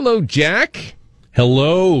Hello, Jack.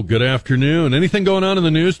 Hello, good afternoon. Anything going on in the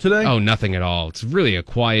news today? Oh, nothing at all. It's really a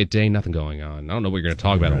quiet day, nothing going on. I don't know what you're going to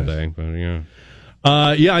talk about all day, but yeah.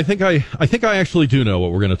 I think I actually do know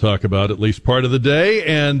what we're going to talk about, at least part of the day.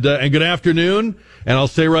 And good afternoon. And I'll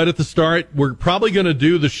say right at the start, we're probably going to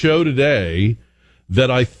do the show today that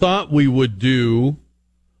I thought we would do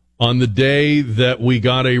on the day that we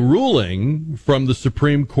got a ruling from the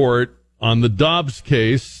Supreme Court on the Dobbs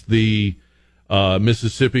case, the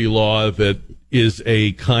Mississippi law that is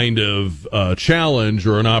a kind of challenge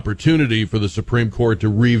or an opportunity for the Supreme Court to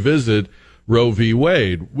revisit Roe v.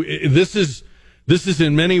 Wade. This is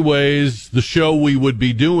in many ways the show we would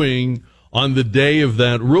be doing on the day of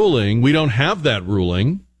that ruling. We don't have that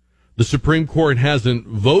ruling. The Supreme Court hasn't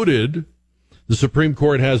voted. The Supreme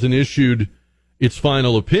Court hasn't issued its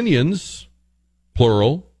final opinions,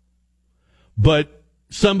 plural. But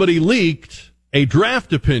somebody leaked a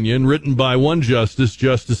draft opinion written by one justice,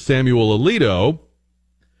 Justice Samuel Alito,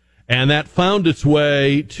 and that found its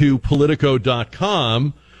way to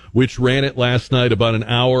Politico.com, which ran it last night about an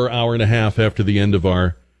hour and a half after the end of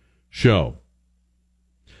our show.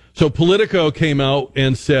 So Politico came out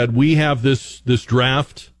and said, we have this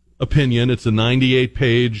draft opinion. It's a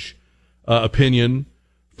 98-page opinion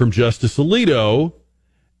from Justice Alito,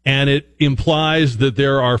 and it implies that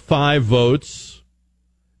there are 5 votes,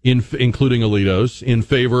 including Alito's, in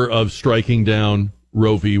favor of striking down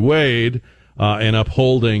Roe v. Wade and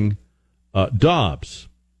upholding Dobbs.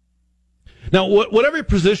 Now, whatever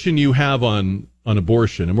position you have on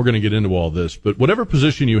abortion, and we're going to get into all this, but whatever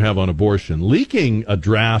position you have on abortion, leaking a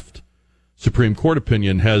draft Supreme Court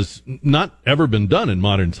opinion has not ever been done in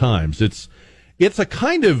modern times. It's a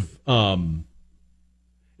kind of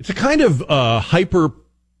hyper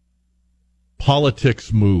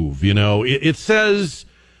politics move. You know, it says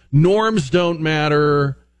norms don't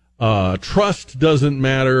matter, trust doesn't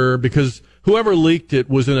matter, because whoever leaked it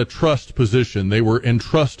was in a trust position. They were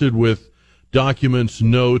entrusted with documents,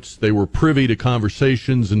 notes. They were privy to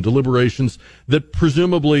conversations and deliberations that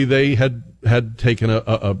presumably they had taken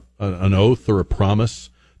an oath or a promise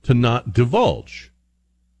to not divulge.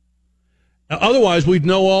 Otherwise, we'd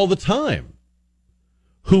know all the time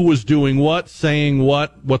who was doing what, saying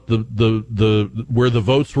what the where the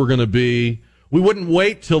votes were going to be. We wouldn't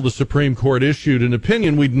wait till the Supreme Court issued an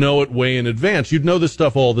opinion. We'd know it way in advance. You'd know this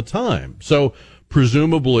stuff all the time. So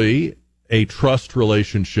presumably a trust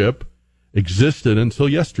relationship existed until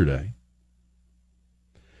yesterday.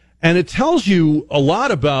 And it tells you a lot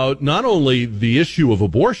about not only the issue of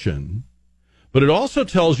abortion, but it also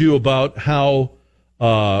tells you about how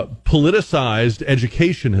politicized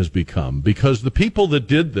education has become, because the people that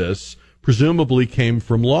did this presumably came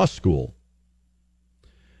from law school.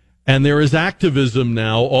 And there is activism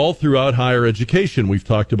now all throughout higher education. We've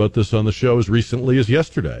talked about this on the show as recently as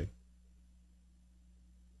yesterday.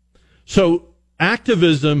 So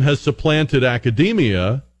activism has supplanted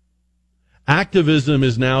academia. Activism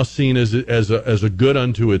is now seen as a good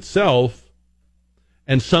unto itself.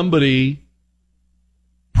 And somebody,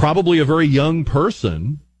 probably a very young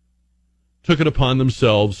person, took it upon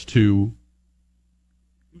themselves to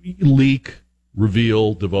leak,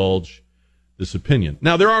 reveal, divulge this opinion.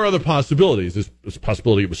 Now, there are other possibilities. There's a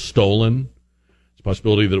possibility it was stolen. There's a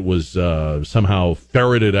possibility that it was somehow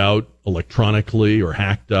ferreted out electronically or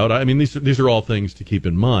hacked out. I mean, these are all things to keep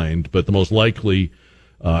in mind, but the most likely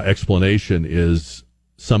explanation is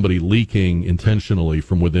somebody leaking intentionally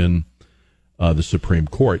from within the Supreme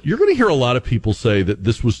Court. You're going to hear a lot of people say that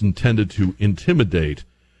this was intended to intimidate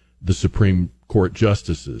the Supreme Court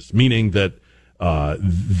justices, meaning that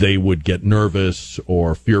they would get nervous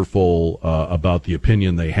or fearful about the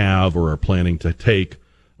opinion they have or are planning to take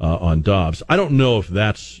on Dobbs. I don't know if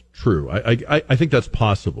that's true. I think that's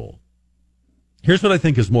possible. Here's what I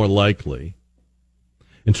think is more likely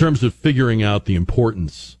in terms of figuring out the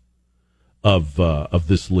importance of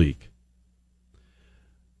this leak.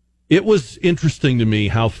 It was interesting to me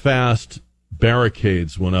how fast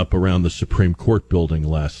barricades went up around the Supreme Court building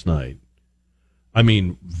last night. I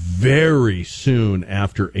mean, very soon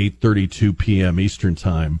after 8:32 p.m. Eastern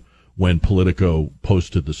Time, when Politico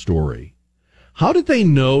posted the story. How did they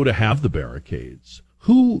know to have the barricades?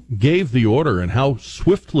 Who gave the order, and how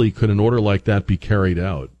swiftly could an order like that be carried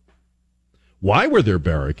out? Why were there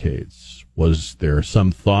barricades? Was there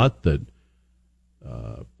some thought that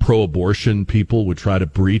pro-abortion people would try to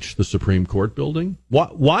breach the Supreme Court building?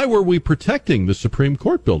 Why were we protecting the Supreme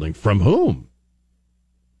Court building? From whom?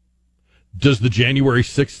 Does the January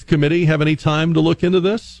 6th committee have any time to look into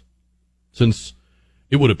this? Since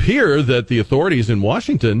it would appear that the authorities in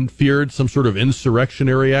Washington feared some sort of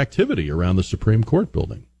insurrectionary activity around the Supreme Court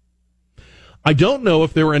building. I don't know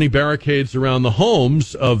if there were any barricades around the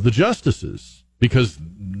homes of the justices because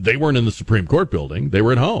they weren't in the Supreme Court building. They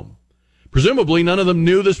were at home. Presumably, none of them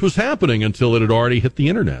knew this was happening until it had already hit the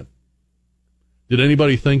internet. Did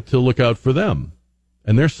anybody think to look out for them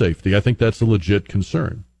and their safety? I think that's a legit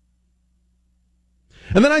concern.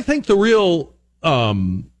 And then I think the real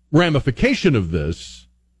ramification of this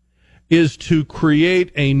is to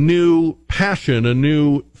create a new passion, a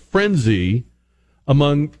new frenzy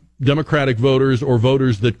among Democratic voters or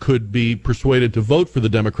voters that could be persuaded to vote for the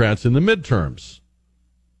Democrats in the midterms.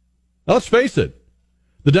 Now, let's face it.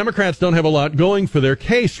 The Democrats don't have a lot going for their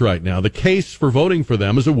case right now. The case for voting for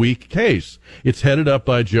them is a weak case. It's headed up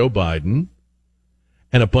by Joe Biden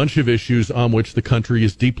and a bunch of issues on which the country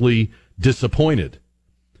is deeply disappointed.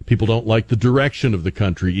 People don't like the direction of the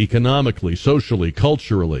country economically, socially,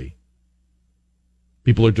 culturally.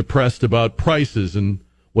 People are depressed about prices and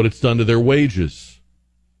what it's done to their wages.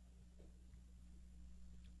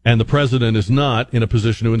 And the president is not in a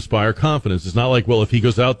position to inspire confidence. It's not like, well, if he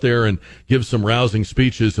goes out there and gives some rousing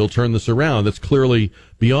speeches, he'll turn this around. That's clearly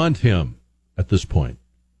beyond him at this point.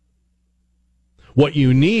 What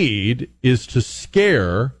you need is to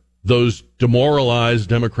scare those demoralized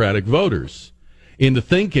Democratic voters into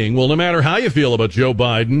thinking, well, no matter how you feel about Joe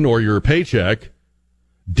Biden or your paycheck,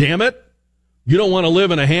 damn it, you don't want to live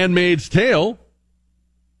in a Handmaid's Tale.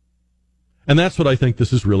 And that's what I think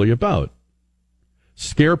this is really about.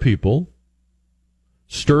 Scare people,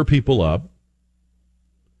 stir people up,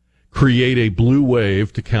 create a blue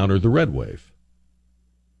wave to counter the red wave.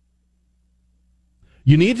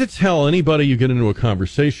 You need to tell anybody you get into a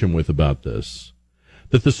conversation with about this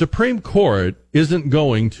that the Supreme Court isn't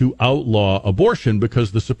going to outlaw abortion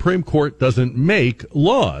because the Supreme Court doesn't make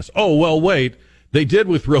laws. Oh, well, wait, they did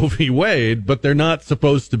with Roe v. Wade, but they're not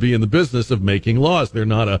supposed to be in the business of making laws. They're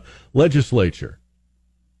not a legislature.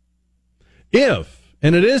 If,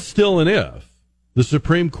 and it is still an if, the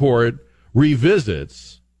Supreme Court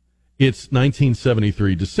revisits its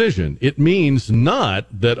 1973 decision, it means not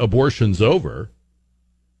that abortion's over.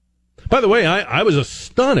 By the way, I was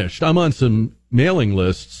astonished. I'm on some mailing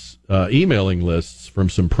lists, emailing lists from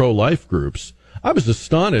some pro-life groups. I was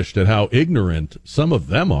astonished at how ignorant some of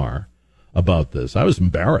them are about this. I was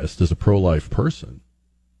embarrassed as a pro-life person.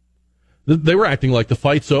 They were acting like the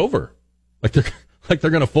fight's over, like they're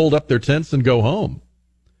going to fold up their tents and go home.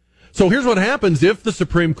 So here's what happens if the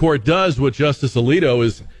Supreme Court does what Justice Alito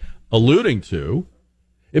is alluding to.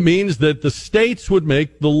 It means that the states would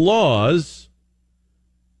make the laws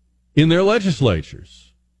in their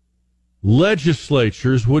legislatures.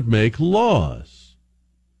 Legislatures would make laws.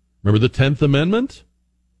 Remember the 10th Amendment?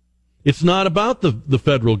 It's not about the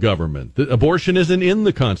federal government. Abortion isn't in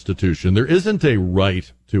the Constitution. There isn't a right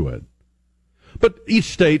to it. But each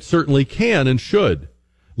state certainly can and should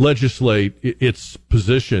legislate its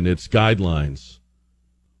position, its guidelines.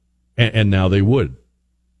 And now they would.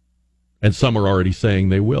 And some are already saying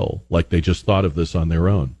they will, like they just thought of this on their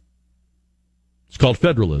own. It's called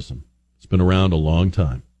federalism. It's been around a long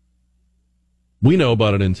time. We know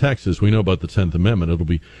about it in Texas. We know about the 10th Amendment. It'll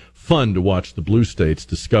be fun to watch the blue states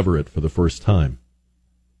discover it for the first time.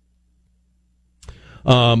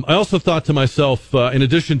 I also thought to myself, in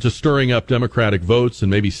addition to stirring up Democratic votes and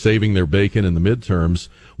maybe saving their bacon in the midterms,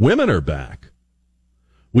 women are back.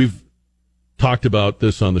 We've talked about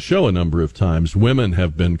this on the show a number of times. Women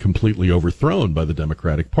have been completely overthrown by the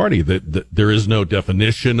Democratic Party. There is no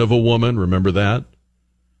definition of a woman. Remember that?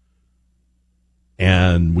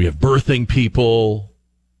 And we have birthing people.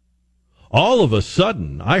 All of a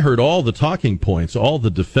sudden, I heard all the talking points, all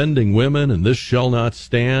the defending women, and this shall not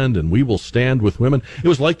stand, and we will stand with women. It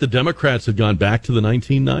was like the Democrats had gone back to the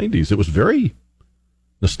 1990s. It was very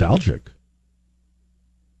nostalgic.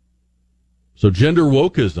 So gender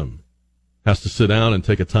wokeism has to sit down and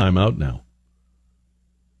take a time out now.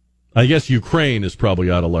 I guess Ukraine is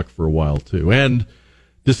probably out of luck for a while, too, and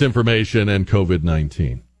disinformation and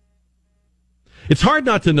COVID-19. It's hard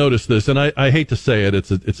not to notice this, and I hate to say it,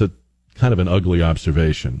 it's a kind of an ugly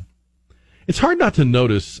observation. It's hard not to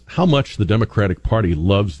notice how much the Democratic Party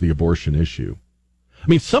loves the abortion issue. I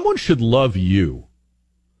mean, someone should love you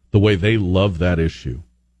the way they love that issue.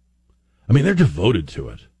 I mean, they're devoted to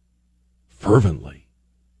it fervently.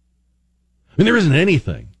 I mean, there isn't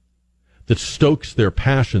anything that stokes their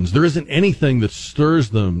passions. There isn't anything that stirs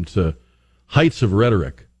them to heights of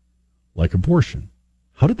rhetoric like abortion.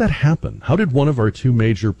 How did that happen? How did one of our two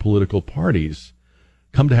major political parties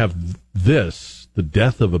come to have this, the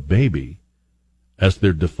death of a baby, as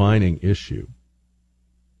their defining issue?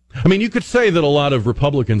 I mean, you could say that a lot of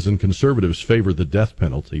Republicans and conservatives favor the death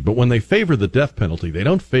penalty, but when they favor the death penalty, they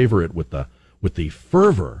don't favor it with the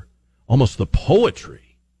fervor almost the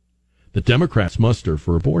poetry that Democrats muster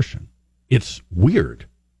for abortion. It's weird.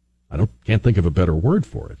 Can't think of a better word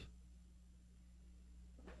for it.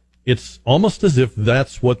 It's almost as if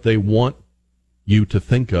that's what they want you to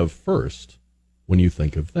think of first when you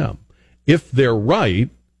think of them. If they're right,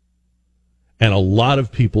 and a lot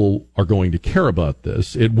of people are going to care about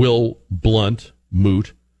this, it will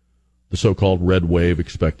moot the so-called red wave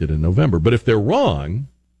expected in November. But if they're wrong,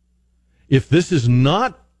 if this is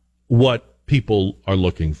not what people are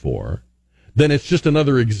looking for, then it's just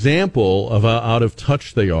another example of how out of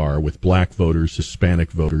touch they are with black voters,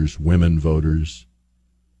 Hispanic voters, women voters.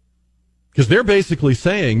 Because they're basically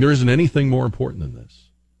saying there isn't anything more important than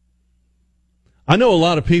this. I know a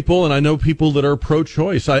lot of people, and I know people that are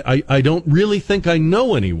pro-choice. I don't really think I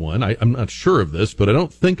know anyone. I'm not sure of this, but I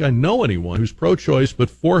don't think I know anyone who's pro-choice, but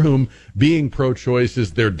for whom being pro-choice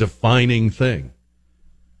is their defining thing.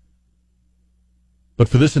 But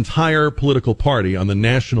for this entire political party on the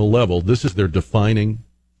national level, this is their defining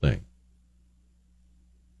thing.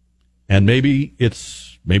 And maybe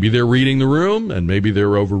they're reading the room, and maybe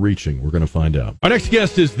they're overreaching. We're going to find out. Our next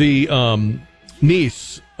guest is the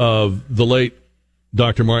niece of the late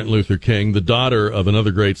Dr. Martin Luther King, the daughter of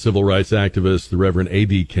another great civil rights activist, the Reverend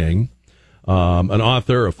A.D. King, an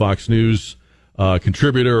author, a Fox News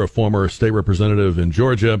contributor, a former state representative in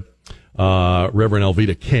Georgia. Reverend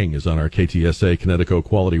Alveda King is on our KTSA Connecticut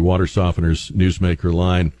Quality Water Softeners Newsmaker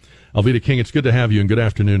line. Alveda King, it's good to have you, and good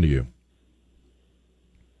afternoon to you.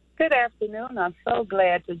 Good afternoon. I'm so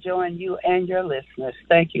glad to join you and your listeners.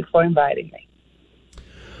 Thank you for inviting me.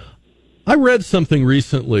 I read something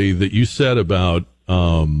recently that you said about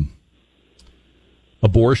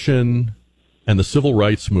abortion and the civil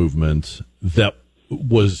rights movement that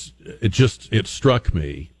it struck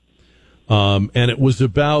me. And it was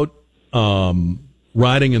about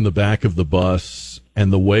riding in the back of the bus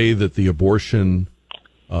and the way that the abortion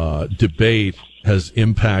debate has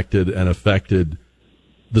impacted and affected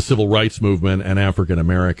the civil rights movement and African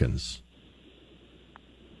Americans.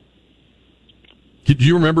 Do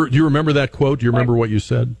you remember that quote? Do you remember what you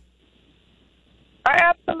said? I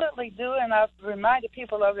absolutely do, and I've reminded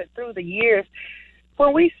people of it through the years.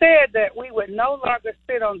 When we said that we would no longer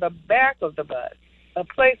sit on the back of the bus, a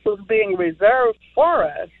place was being reserved for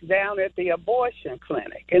us down at the abortion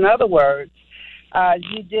clinic. In other words,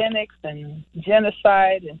 eugenics and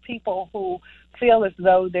genocide and people who feel as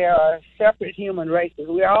though there are separate human races.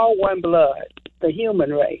 We're all one blood, the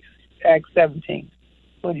human race, Act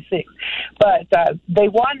 17:46. But they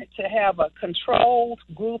wanted to have a controlled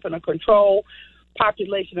group and a controlled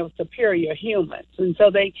population of superior humans. And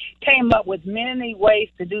so they came up with many ways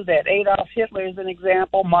to do that. Adolf Hitler is an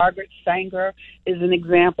example. Margaret Sanger is an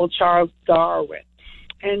example. Charles Darwin.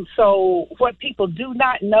 And so what people do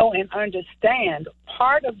not know and understand,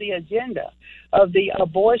 part of the agenda of the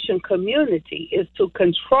abortion community is to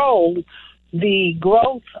control the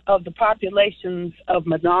growth of the populations of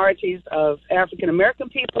minorities, of African-American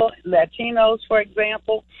people, Latinos, for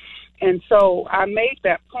example. And so I made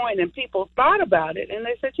that point, and people thought about it, and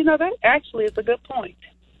they said, that actually is a good point.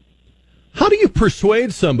 How do you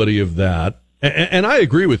persuade somebody of that? And I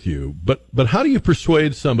agree with you, but how do you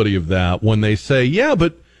persuade somebody of that when they say, yeah,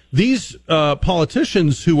 but these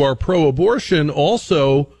politicians who are pro-abortion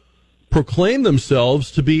also proclaim themselves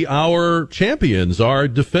to be our champions, our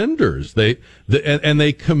defenders. They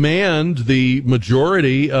command the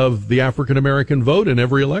majority of the African-American vote in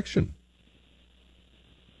every election.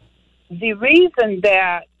 The reason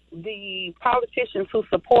that the politicians who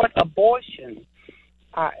support abortion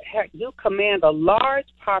do command a large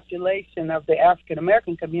population of the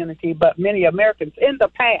African-American community, but many Americans in the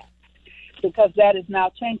past, because that is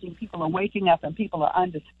now changing. People are waking up and people are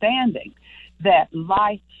understanding that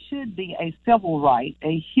life should be a civil right,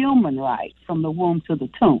 a human right from the womb to the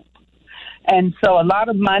tomb. And so a lot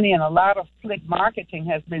of money and a lot of slick marketing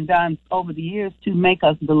has been done over the years to make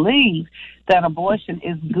us believe that abortion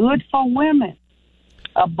is good for women.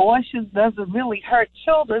 Abortion doesn't really hurt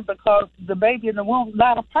children because the baby in the womb is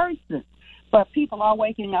not a person. But people are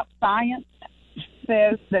waking up. Science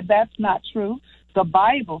says that that's not true. The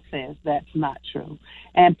Bible says that's not true.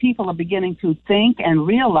 And people are beginning to think and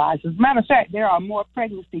realize. As a matter of fact, there are more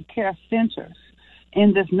pregnancy care centers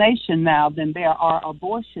in this nation now than there are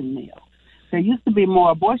abortion mills. There used to be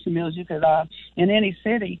more abortion mills. You could, in any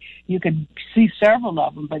city, you could see several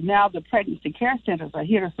of them. But now the pregnancy care centers are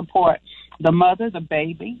here to support the mother, the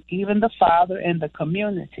baby, even the father, and the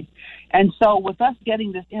community. And so with us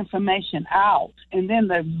getting this information out, and then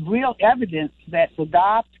the real evidence that the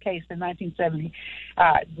Dobbs case in 1970,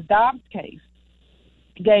 the Dobbs case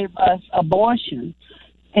gave us abortion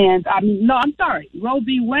And I mean, no, I'm sorry. Roe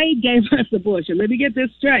v. Wade gave us abortion. Let me get this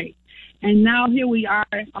straight. And now here we are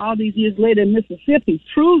all these years later in Mississippi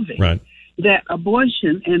proving that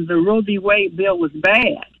abortion and the Roe v. Wade bill was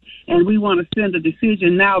bad. And we want to send a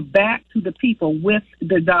decision now back to the people with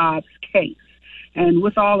the Dobbs case. And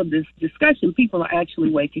with all of this discussion, people are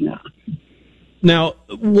actually waking up. Now,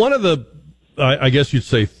 one of the, I guess you'd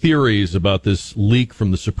say, theories about this leak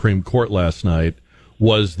from the Supreme Court last night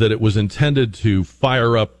was that it was intended to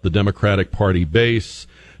fire up the Democratic Party base,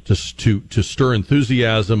 to stir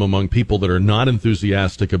enthusiasm among people that are not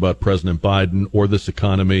enthusiastic about President Biden or this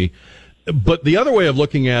economy. But the other way of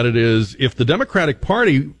looking at it is, if the Democratic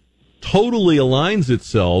Party totally aligns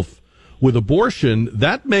itself with abortion,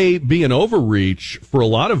 that may be an overreach for a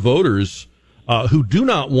lot of voters who do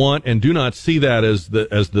not want and do not see that as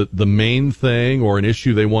the main thing or an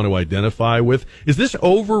issue they want to identify with. Is this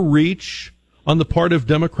overreach on the part of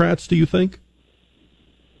Democrats, do you think?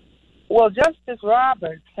 Well, Justice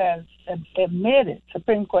Roberts has admitted,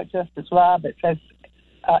 Supreme Court Justice Roberts has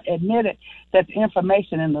admitted that the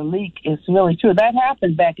information in the leak is really true. That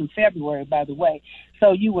happened back in February, by the way.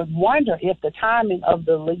 So you would wonder if the timing of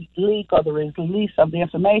the leak or the release of the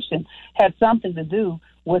information had something to do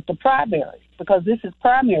with the primaries, because this is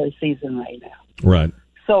primary season right now. Right.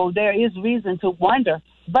 So there is reason to wonder.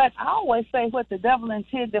 But I always say what the devil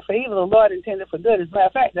intended for evil, the Lord intended for good. As a matter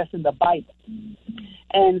of fact, that's in the Bible.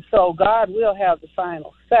 And so God will have the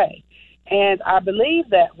final say. And I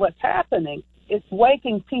believe that what's happening is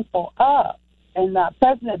waking people up. And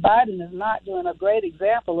President Biden is not doing a great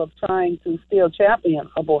example of trying to still champion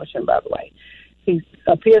abortion, by the way. He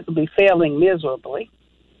appears to be failing miserably.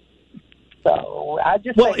 So I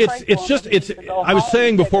just I was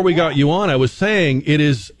saying before we got you on, I was saying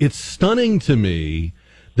it's stunning to me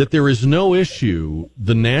that there is no issue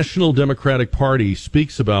the National Democratic Party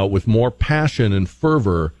speaks about with more passion and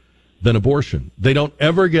fervor than abortion. They don't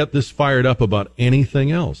ever get this fired up about anything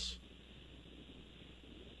else.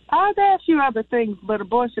 I've asked you other things, but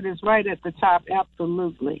abortion is right at the top,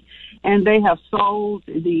 absolutely. And they have sold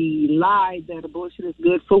the lie that abortion is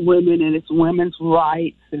good for women and it's women's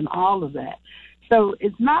rights and all of that. So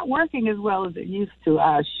it's not working as well as it used to,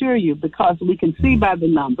 I assure you, because we can see by the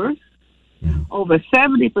numbers, over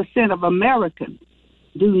 70% of Americans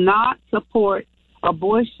do not support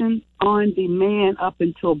abortion on demand up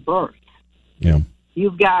until birth. Yeah.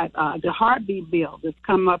 You've got the heartbeat bill that's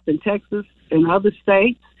come up in Texas and other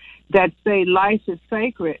states that say life is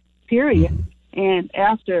sacred, period. Mm-hmm. And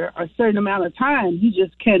after a certain amount of time, you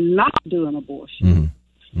just cannot do an abortion. Mm-hmm.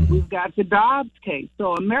 Mm-hmm. We've got the Dobbs case.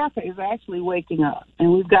 So America is actually waking up,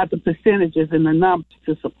 and we've got the percentages and the numbers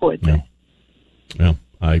to support that. Yeah,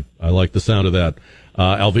 I like the sound of that.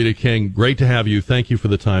 Alveda King, great to have you. Thank you for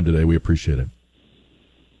the time today. We appreciate it.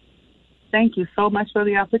 Thank you so much for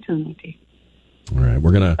the opportunity. All right,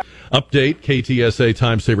 we're going to update KTSA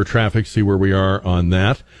Time Saver Traffic, see where we are on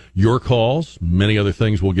that. Your calls, many other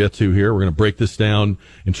things we'll get to here. We're going to break this down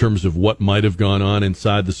in terms of what might have gone on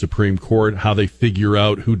inside the Supreme Court, how they figure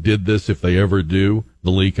out who did this, if they ever do. The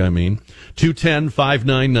leak, I mean.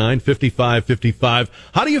 210-599-5555.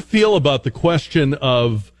 How do you feel about the question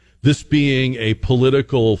of this being a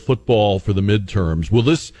political football for the midterms? Will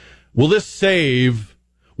this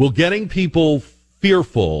getting people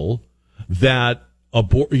fearful that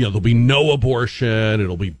there'll be no abortion,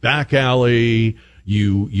 it'll be back alley,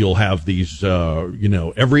 you'll have these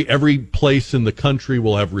every place in the country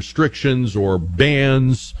will have restrictions or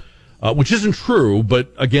bans, which isn't true,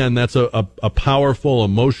 but again, that's a powerful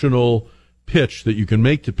emotional pitch that you can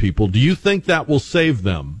make to people. Do you think that will save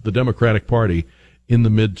them, the Democratic Party, in the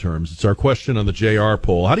midterms? It's our question on the JR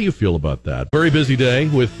poll. How do you feel about that? Very busy day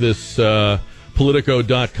with this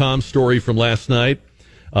Politico.com story from last night.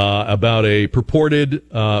 About a purported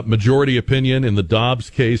majority opinion in the Dobbs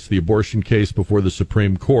case, the abortion case before the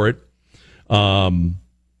Supreme Court. A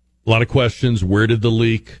lot of questions. Where did the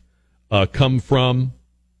leak come from?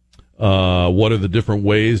 What are the different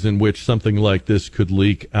ways in which something like this could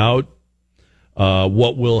leak out?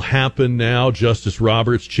 What will happen now?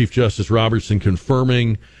 Chief Justice Robertson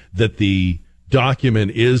confirming that the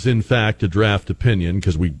document is, in fact, a draft opinion,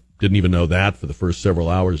 because we didn't even know that for the first several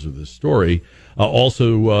hours of this story.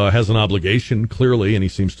 Also has an obligation, clearly, and he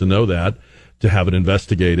seems to know that, to have it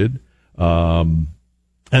investigated. And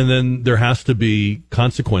then there has to be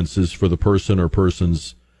consequences for the person or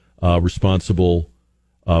persons responsible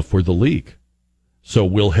for the leak. So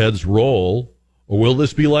will heads roll, or will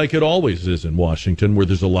this be like it always is in Washington, where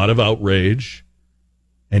there's a lot of outrage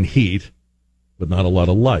and heat, but not a lot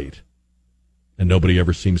of light? And nobody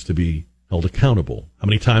ever seems to be held accountable? How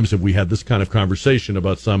many times have we had this kind of conversation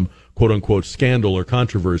about some quote-unquote scandal or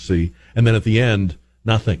controversy, and then at the end,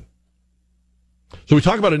 nothing? So we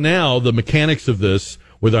talk about it now, the mechanics of this,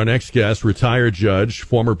 with our next guest, retired judge,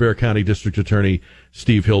 former Bexar County District Attorney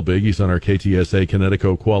Steve Hilbig. He's on our KTSA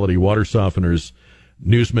Connecticut Quality Water Softeners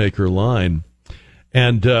Newsmaker line.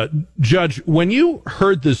 And, Judge, when you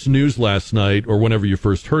heard this news last night, or whenever you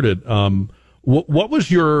first heard it, what was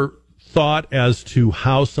your thought as to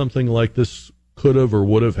how something like this could have or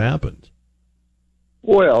would have happened?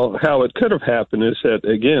 Well, how it could have happened is that,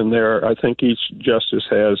 again, I think each justice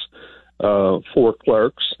has 4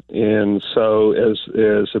 clerks, and so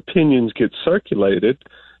as opinions get circulated,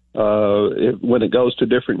 when it goes to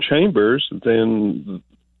different chambers, then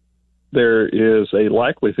there is a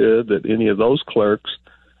likelihood that any of those clerks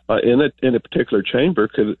in a particular chamber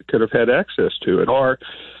could have had access to it. Or,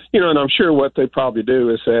 and I'm sure what they probably do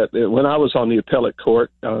is that when I was on the appellate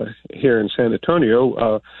court here in San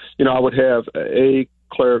Antonio, I would have a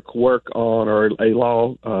clerk work on, or a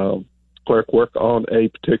law clerk work on a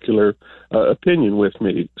particular opinion with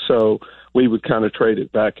me. So we would kind of trade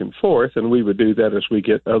it back and forth, and we would do that as we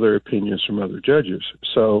get other opinions from other judges.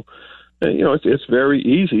 So, it's very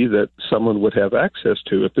easy that someone would have access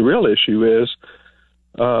to it. The real issue is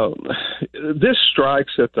this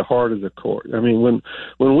strikes at the heart of the court. I mean, when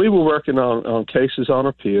we were working on cases on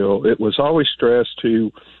appeal, it was always stressed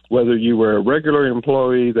to whether you were a regular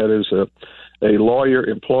employee, that is a lawyer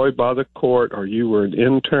employed by the court, or you were an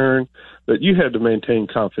intern, that you had to maintain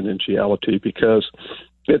confidentiality because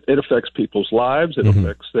it affects people's lives. It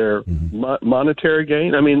affects their monetary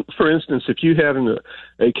gain. I mean, for instance, if you had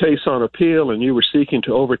a case on appeal and you were seeking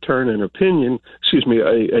to overturn an opinion,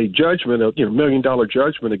 a judgment, a $1 million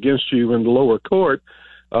judgment against you in the lower court,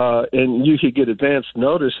 and you could get advance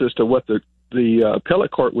notice as to what the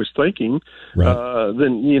appellate court was thinking, right.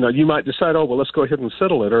 Then, you might decide, let's go ahead and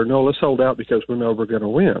settle it, or no, let's hold out because we know we're going to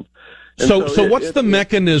win. So what's the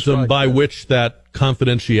mechanism by which that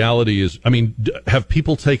confidentiality is? I mean, have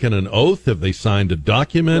people taken an oath? Have they signed a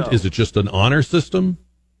document? No. Is it just an honor system?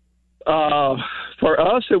 For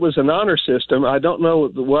us, it was an honor system. I don't know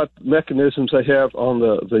what mechanisms they have on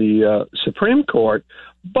the Supreme Court,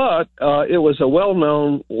 but it was a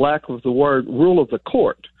well-known, lack of the word, rule of the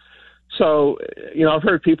court. So, I've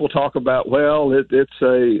heard people talk about, it's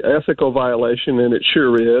a ethical violation, and it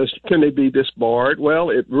sure is. Can they be disbarred? Well,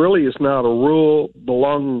 it really is not a rule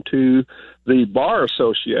belonging to the Bar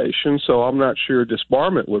Association, so I'm not sure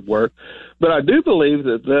disbarment would work. But I do believe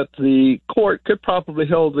that the court could probably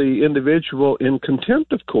hold the individual in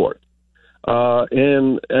contempt of court.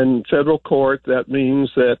 In federal court, that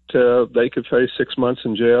means that they could face 6 months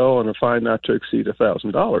in jail and a fine not to exceed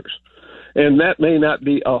 $1,000. And that may not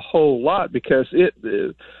be a whole lot because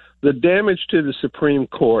the damage to the Supreme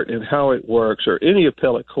Court and how it works, or any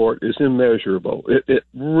appellate court, is immeasurable. It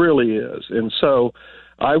really is. And so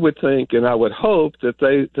I would think, and I would hope, that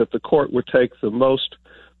the court would take the most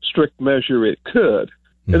strict measure it could.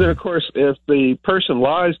 And then, of course, if the person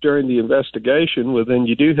lies during the investigation, well, then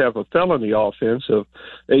you do have a felony offense of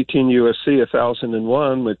 18 U.S.C.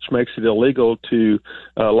 1001, which makes it illegal to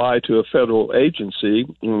lie to a federal agency.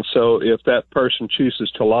 And so if that person chooses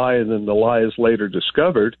to lie and then the lie is later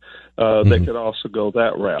discovered, they could also go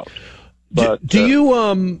that route. But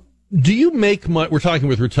do you make much? We're talking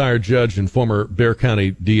with retired judge and former Bexar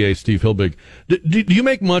County DA Steve Hilbig. Do you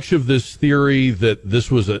make much of this theory that this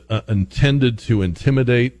was intended to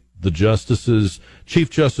intimidate the justices? Chief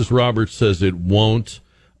Justice Roberts says it won't.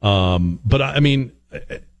 But I mean,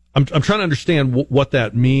 I'm trying to understand what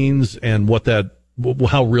that means and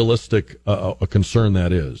how realistic a concern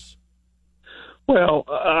that is. Well,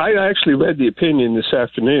 I actually read the opinion this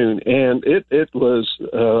afternoon, and it was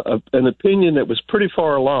an opinion that was pretty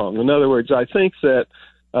far along. In other words, I think that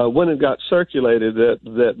when it got circulated,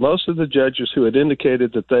 that most of the judges who had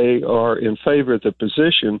indicated that they are in favor of the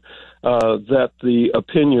position that the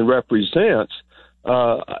opinion represents,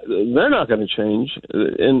 they're not going to change.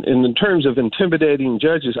 In terms of intimidating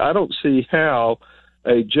judges, I don't see how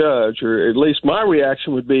a judge, or at least my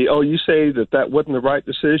reaction would be, you say that wasn't the right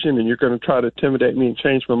decision and you're going to try to intimidate me and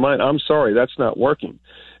change my mind. I'm sorry, that's not working.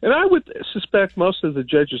 And I would suspect most of the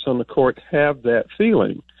judges on the court have that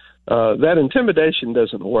feeling. That intimidation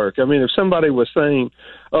doesn't work. I mean, if somebody was saying,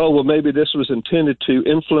 maybe this was intended to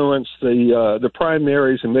influence the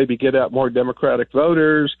primaries and maybe get out more Democratic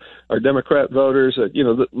voters or Democrat voters,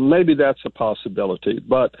 maybe that's a possibility.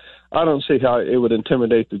 But I don't see how it would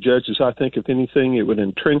intimidate the judges. I think, if anything, it would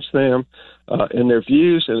entrench them in their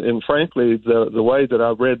views. And frankly, the way that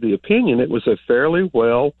I read the opinion, it was a fairly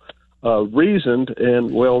well reasoned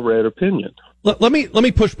and well-read opinion. Let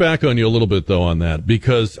me push back on you a little bit though on that,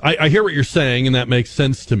 because I hear what you're saying and that makes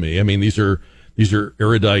sense to me. I mean, these are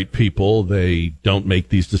erudite people. They don't make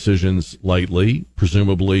these decisions lightly.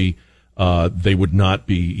 Presumably, they would not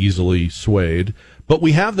be easily swayed. But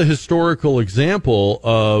we have the historical example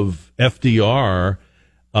of FDR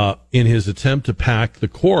in his attempt to pack the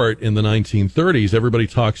court in the 1930s. Everybody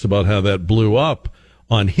talks about how that blew up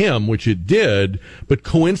on him, which it did. But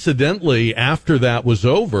coincidentally, after that was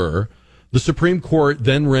over, the Supreme Court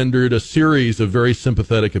then rendered a series of very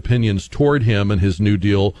sympathetic opinions toward him and his New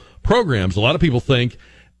Deal programs. A lot of people think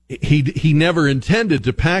he never intended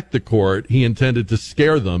to pack the court. He intended to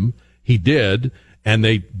scare them. He did, and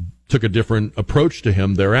they took a different approach to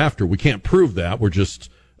him thereafter. We can't prove that. We're just,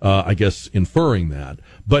 I guess, inferring that.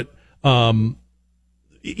 But,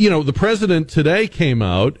 the president today came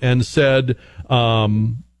out and said,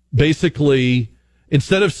 basically,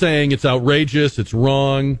 instead of saying it's outrageous, it's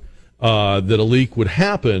wrong, that a leak would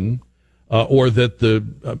happen, or that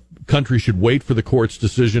the country should wait for the court's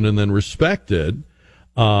decision and then respect it,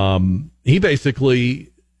 he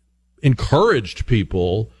basically encouraged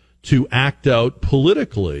people to act out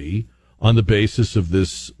politically on the basis of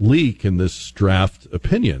this leak and this draft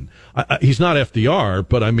opinion. He's not FDR,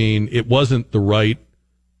 but I mean, it wasn't the right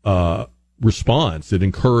response. It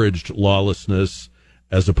encouraged lawlessness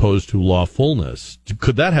as opposed to lawfulness.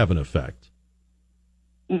 Could that have an effect?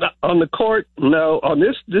 On the court, no. On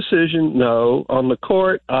this decision, no. On the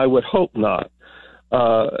court, I would hope not.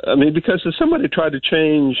 Because if somebody tried to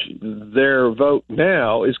change their vote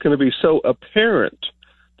now, it's going to be so apparent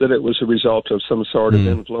that it was a result of some sort of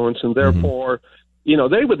influence, and therefore,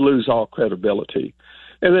 they would lose all credibility.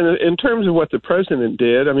 And then in terms of what the president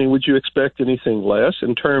did, I mean, would you expect anything less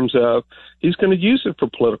in terms of he's going to use it for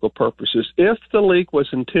political purposes? If the leak was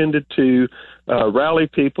intended to rally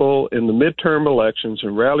people in the midterm elections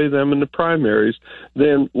and rally them in the primaries,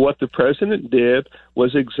 then what the president did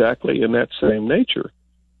was exactly in that same nature.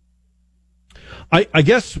 I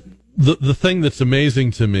guess the thing that's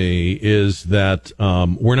amazing to me is that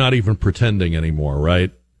we're not even pretending anymore,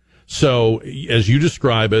 right? So as you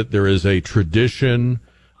describe it, there is a tradition,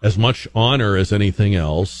 as much honor as anything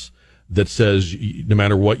else, that says no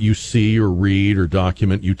matter what you see or read or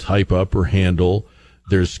document, you type up or handle,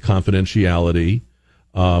 there's confidentiality.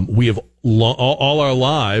 We have all our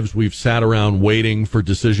lives, we've sat around waiting for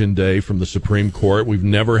decision day from the Supreme Court. We've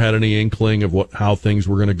never had any inkling of how things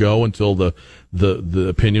were going to go until the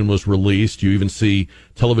opinion was released. You even see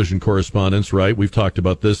television correspondents, right? We've talked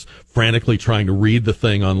about this, frantically trying to read the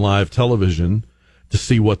thing on live television to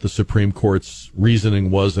see what the Supreme Court's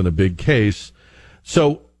reasoning was in a big case.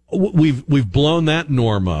 So we've blown that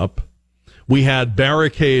norm up. We had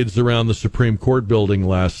barricades around the Supreme Court building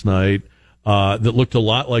last night that looked a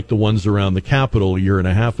lot like the ones around the Capitol a year and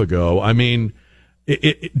a half ago. I mean,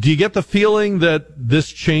 do you get the feeling that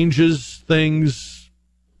this changes things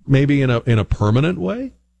maybe in a permanent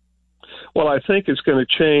way? Well, I think it's going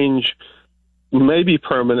to change maybe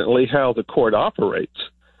permanently how the court operates.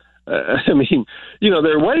 I mean,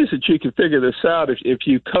 there are ways that you can figure this out if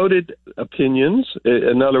you coded opinions.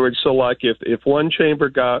 In other words, so like if one chamber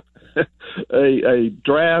got a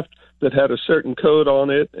draft that had a certain code on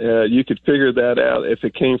it, you could figure that out if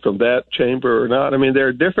it came from that chamber or not. I mean, there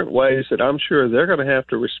are different ways that I'm sure they're going to have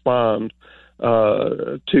to respond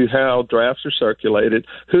to how drafts are circulated,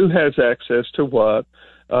 who has access to what,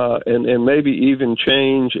 and maybe even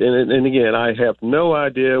change. And again, I have no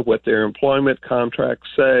idea what their employment contracts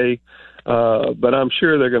say, but I'm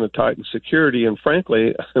sure they're going to tighten security. And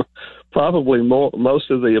frankly, probably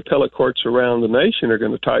most of the appellate courts around the nation are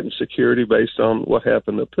going to tighten security based on what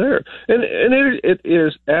happened up there. And it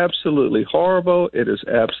is absolutely horrible. It is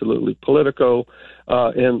absolutely political.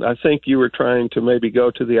 And I think you were trying to maybe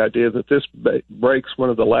go to the idea that this breaks one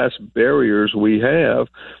of the last barriers we have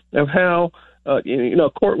of how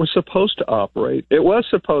court was supposed to operate. It was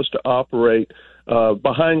supposed to operate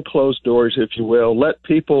behind closed doors, if you will, let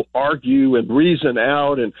people argue and reason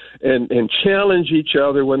out and challenge each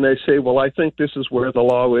other when they say, well, I think this is where the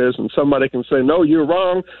law is, and somebody can say, no, you're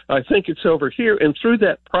wrong, I think it's over here, and through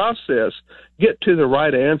that process, get to the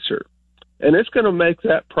right answer. And it's going to make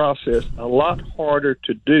that process a lot harder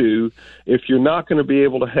to do if you're not going to be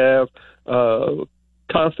able to have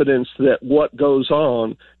confidence that what goes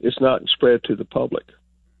on is not spread to the public.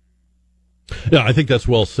 Yeah, I think that's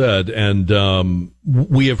well said. And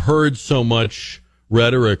we have heard so much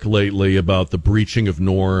rhetoric lately about the breaching of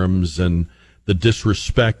norms and the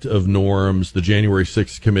disrespect of norms. The January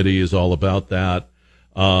 6th committee is all about that.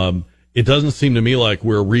 It doesn't seem to me like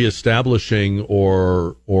we're reestablishing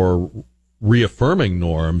or reaffirming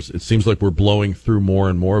norms. It seems like we're blowing through more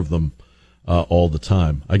and more of them all the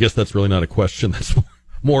time. I guess that's really not a question. That's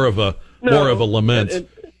more of a lament.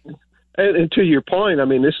 And to your point, I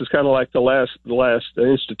mean, this is kind of like the last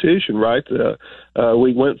institution, right?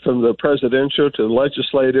 We went from the presidential to the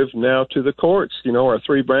legislative, now to the courts. Our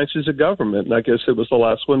three branches of government, and I guess it was the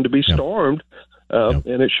last one to be stormed, and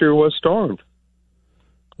it sure was stormed.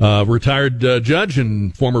 Retired judge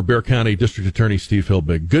and former Bexar County District Attorney Steve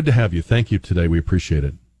Hilbig. Good to have you. Thank you today. We appreciate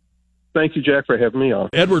it. Thank you, Jack, for having me on.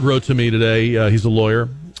 Edward wrote to me today. He's a lawyer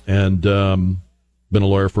and been a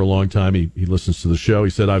lawyer for a long time. He listens to the show. He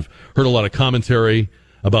said, I've heard a lot of commentary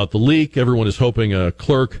about the leak. Everyone is hoping a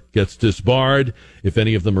clerk gets disbarred. If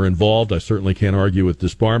any of them are involved, I certainly can't argue with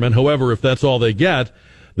disbarment. However, if that's all they get,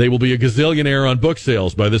 they will be a gazillionaire on book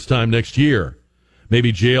sales by this time next year.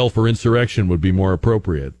 Maybe jail for insurrection would be more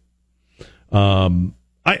appropriate. I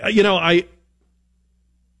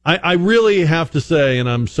really have to say, and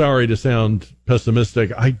I'm sorry to sound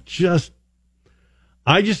pessimistic, I just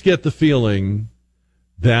get the feeling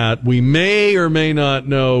that we may or may not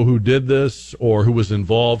know who did this or who was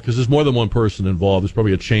involved, because there's more than one person involved. There's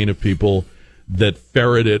probably a chain of people that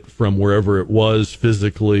ferret it from wherever it was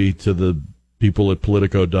physically to the people at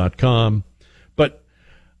Politico.com. But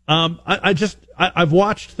I've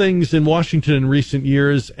watched things in Washington in recent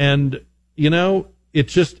years, and,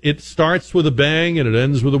 it starts with a bang and it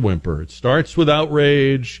ends with a whimper. It starts with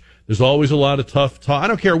outrage. There's always a lot of tough talk. I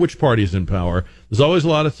don't care which party's in power. There's always a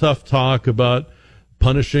lot of tough talk about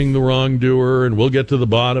punishing the wrongdoer, and we'll get to the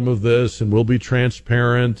bottom of this, and we'll be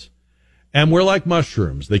transparent. And we're like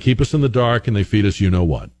mushrooms. They keep us in the dark, and they feed us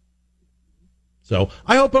you-know-what. So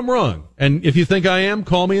I hope I'm wrong. And if you think I am,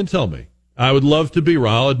 call me and tell me. I would love to be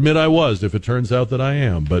wrong. I'll admit I was if it turns out that I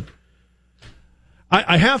am. But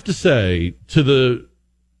I have to say to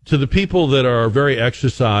the people that are very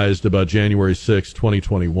exercised about January 6,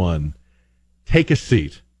 2021, take a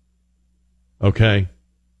seat. Okay?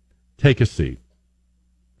 Take a seat.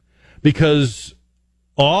 Because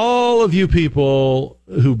all of you people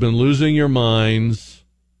who've been losing your minds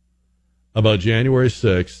about January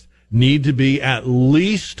 6th need to be at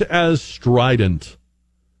least as strident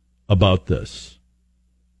about this.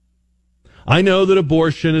 I know that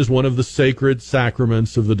abortion is one of the sacred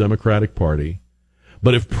sacraments of the Democratic Party,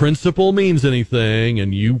 but if principle means anything,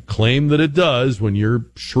 and you claim that it does when you're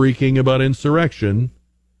shrieking about insurrection,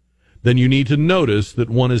 then you need to notice that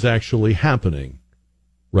one is actually happening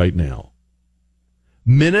right now.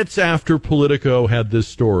 Minutes after Politico had this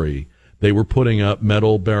story, they were putting up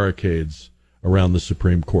metal barricades around the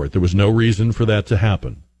Supreme Court. There was no reason for that to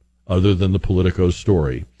happen other than the Politico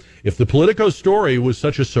story. If the Politico story was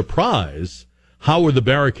such a surprise, how were the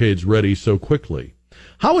barricades ready so quickly?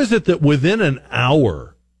 How is it that within an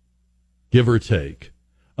hour, give or take,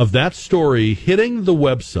 of that story hitting the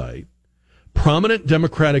website, prominent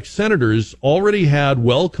Democratic senators already had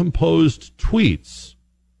well-composed tweets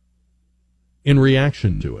in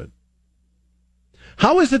reaction to it?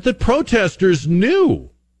 How is it that protesters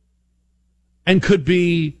knew and could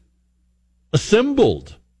be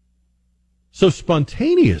assembled so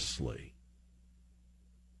spontaneously?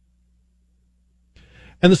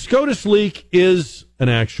 And the SCOTUS leak is an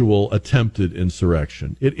actual attempted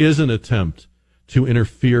insurrection. It is an attempt to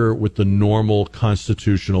interfere with the normal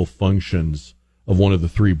constitutional functions of one of the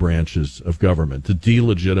three branches of government, to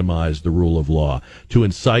delegitimize the rule of law, to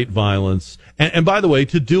incite violence, and by the way,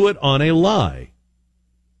 to do it on a lie.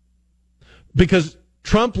 Because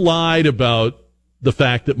Trump lied about the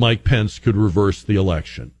fact that Mike Pence could reverse the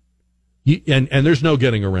election. And there's no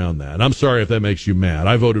getting around that. I'm sorry if that makes you mad.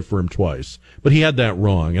 I voted for him twice. But he had that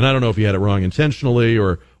wrong. And I don't know if he had it wrong intentionally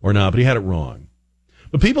or not, but he had it wrong.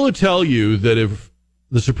 But people who tell you that if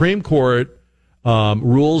the Supreme Court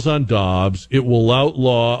rules on Dobbs, it will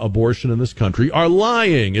outlaw abortion in this country are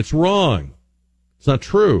lying. It's wrong. It's not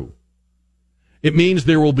true. It means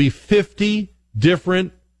there will be 50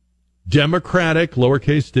 different Democratic,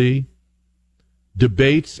 lowercase d,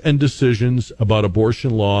 debates and decisions about abortion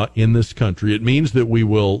law in this country. It means that we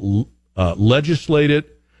will legislate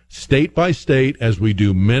it state by state as we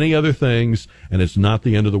do many other things, and it's not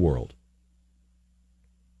the end of the world.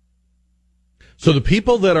 So the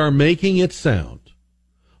people that are making it sound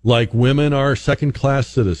like women are second-class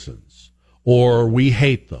citizens, or we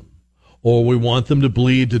hate them, or we want them to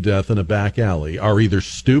bleed to death in a back alley are either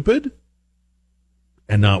stupid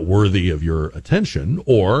and not worthy of your attention,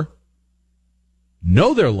 or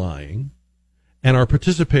know they're lying and are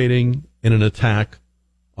participating in an attack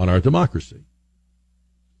on our democracy.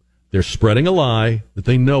 They're spreading a lie that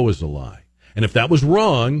they know is a lie. And if that was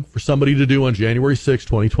wrong for somebody to do on January 6,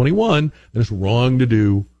 2021, then it's wrong to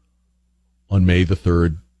do on May the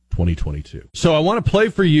 3rd, 2022. So I want to play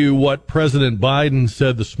for you what President Biden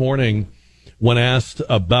said this morning when asked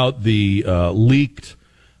about the leaked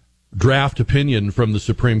draft opinion from the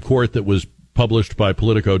Supreme Court that was published by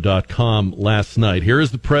Politico.com last night. Here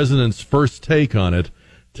is the president's first take on it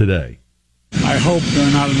today. I hope there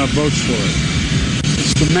are not enough votes for it.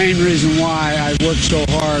 It's the main reason why I worked so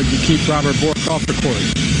hard to keep Robert Bork off the court.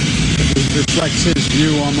 It reflects his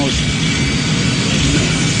view almost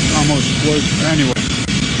anyway.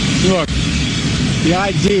 Look, the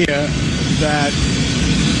idea that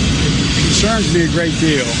concerns me a great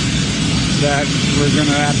deal that we're going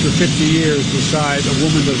to, after 50 years, decide a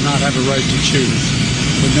woman does not have a right to choose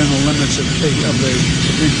within the limits of the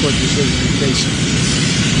Supreme Court decision in cases,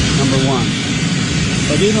 number one.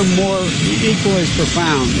 But even more, equally as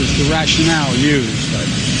profound is the rationale used.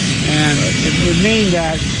 And it would mean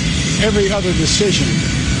that every other decision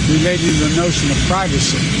relating to the notion of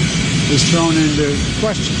privacy is thrown into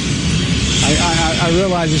question. I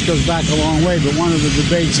realize this goes back a long way, but one of the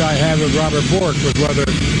debates I had with Robert Bork was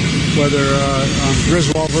whether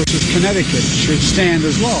Griswold versus Connecticut should stand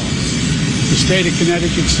as law. The state of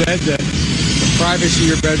Connecticut said that the privacy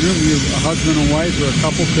of your bedroom, a husband and wife or a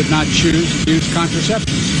couple could not choose to use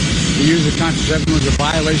contraception. The use of contraception was a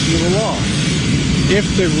violation of the law. If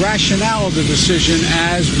the rationale of the decision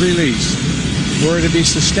as released were to be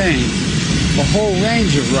sustained, a whole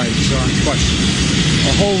range of rights are in question.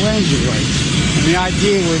 A whole range of rights. And the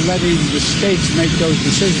idea we're letting the states make those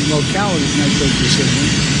decisions, localities make those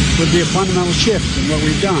decisions, would be a fundamental shift in what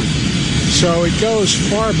we've done. So it goes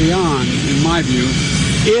far beyond, in my view,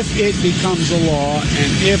 if it becomes a law and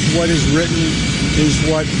if what is written is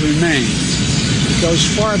what remains. It goes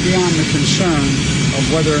far beyond the concern of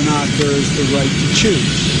whether or not there is the right to choose.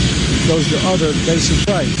 It goes to other basic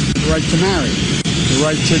rights, the right to marry, the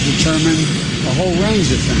right to determine a whole range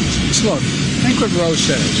of things. Look, think what Roe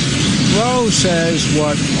says. Roe says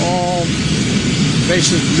what all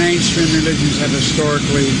basic mainstream religions have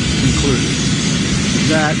historically concluded,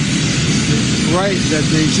 that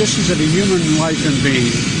the existence of a human life and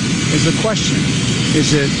being is a question.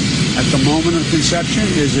 Is it at the moment of conception?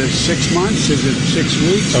 Is it 6 months? Is it 6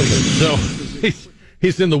 weeks? Okay, so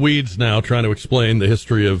he's in the weeds now trying to explain the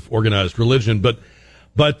history of organized religion, but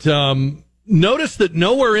notice that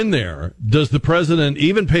nowhere in there does the president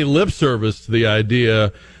even pay lip service to the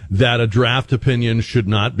idea that a draft opinion should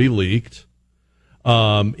not be leaked.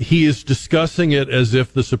 He is discussing it as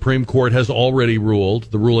if the Supreme Court has already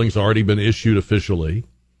ruled. The ruling's already been issued officially.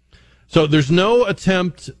 So there's no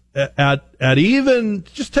attempt at even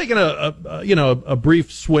just taking a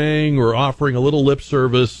brief swing or offering a little lip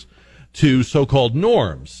service to so-called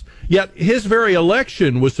norms. Yet his very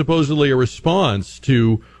election was supposedly a response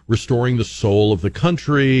to restoring the soul of the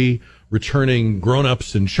country, returning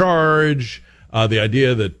grown-ups in charge, the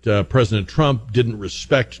idea that President Trump didn't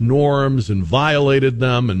respect norms and violated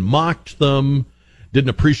them and mocked them, didn't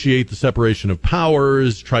appreciate the separation of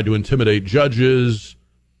powers, tried to intimidate judges.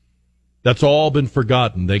 That's all been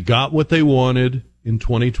forgotten. They got what they wanted in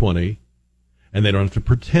 2020, and they don't have to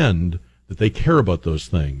pretend that they care about those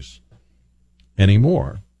things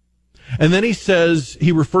anymore. And then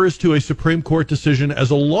he refers to a Supreme Court decision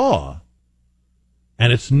as a law,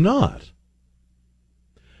 and it's not.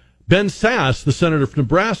 Ben Sasse, the senator from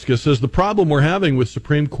Nebraska, says the problem we're having with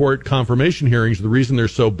Supreme Court confirmation hearings, the reason they're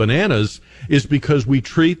so bananas, is because we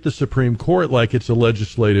treat the Supreme Court like it's a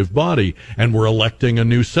legislative body, and we're electing a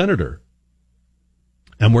new senator.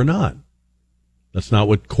 And we're not. That's not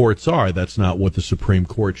what courts are. That's not what the Supreme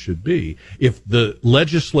Court should be. If the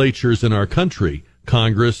legislatures in our country,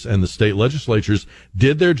 Congress and the state legislatures,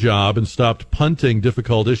 did their job and stopped punting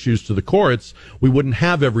difficult issues to the courts, we wouldn't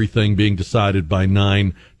have everything being decided by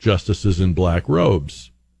 9 justices in black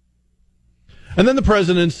robes. And then the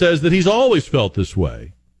president says that he's always felt this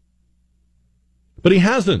way. But he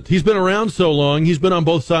hasn't. He's been around so long, he's been on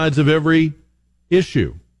both sides of every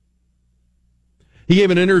issue. He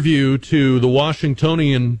gave an interview to the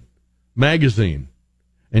Washingtonian magazine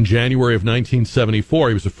in January of 1974.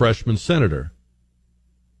 He was a freshman senator.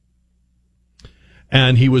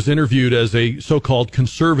 And he was interviewed as a so-called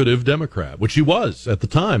conservative Democrat, which he was at the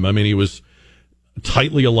time. I mean, he was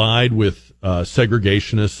tightly allied with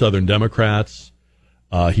segregationist Southern Democrats.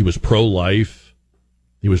 He was pro-life.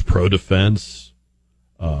 He was pro-defense,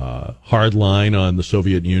 hard line on the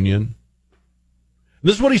Soviet Union.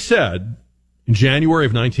 This is what he said in January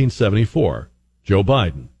of 1974, Joe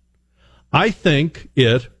Biden. I think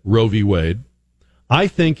Roe v. Wade, I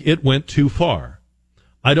think it went too far.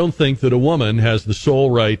 I don't think that a woman has the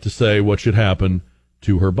sole right to say what should happen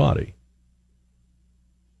to her body.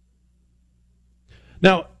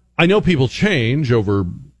 Now, I know people change over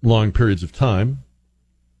long periods of time.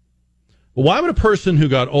 But why would a person who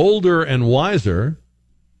got older and wiser,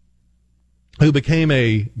 who became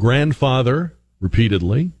a grandfather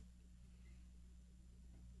repeatedly,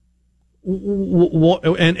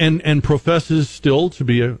 and professes still to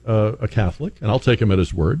be a Catholic, and I'll take him at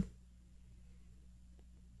his word,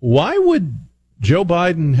 why would Joe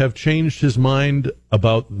Biden have changed his mind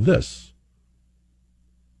about this?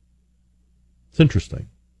 It's interesting.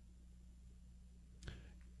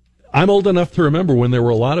 I'm old enough to remember when there were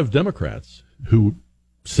a lot of Democrats who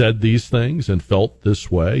said these things and felt this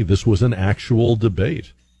way. This was an actual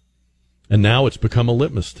debate. And now it's become a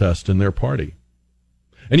litmus test in their party.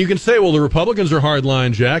 And you can say, well, the Republicans are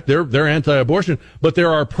hardline, Jack. They're anti-abortion. But there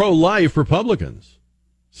are pro-life Republicans.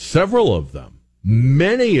 Several of them.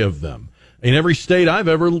 Many of them. In every state I've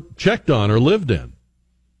ever checked on or lived in.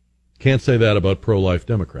 Can't say that about pro-life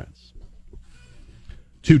Democrats.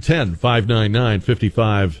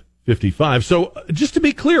 210-599-5555. So just to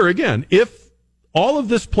be clear again, if all of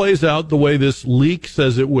this plays out the way this leak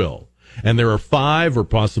says it will, and there are 5 or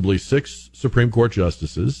possibly 6 Supreme Court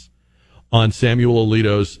justices on Samuel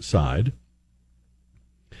Alito's side,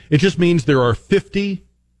 it just means there are 50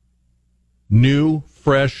 new,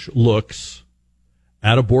 fresh looks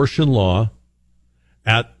at abortion law,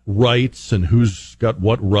 at rights and who's got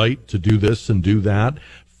what right to do this and do that,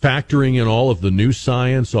 factoring in all of the new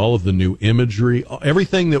science, all of the new imagery,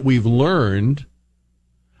 everything that we've learned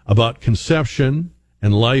about conception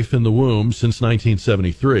and life in the womb since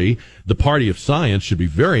 1973. The party of science should be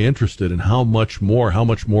very interested in how much more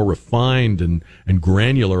refined and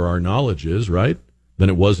granular our knowledge is, right, than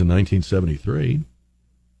it was in 1973.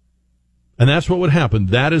 And that's what would happen.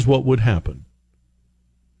 That is what would happen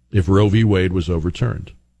if Roe v. Wade was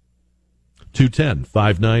overturned.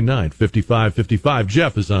 210-599-5555.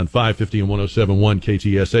 Jeff is on 550 and 107.1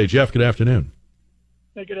 KTSA. Jeff, good afternoon.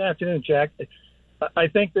 Hey, good afternoon, Jack. I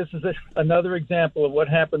think this is another example of what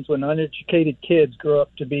happens when uneducated kids grow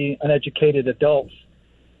up to be uneducated adults.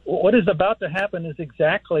 What is about to happen is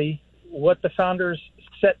exactly what the founders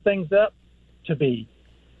set things up to be.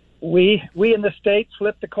 We in the States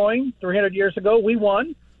flipped a coin 300 years ago. We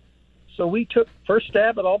won. So we took first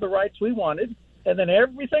stab at all the rights we wanted, and then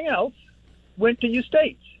everything else went to you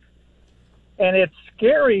states. And it's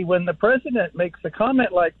scary when the president makes a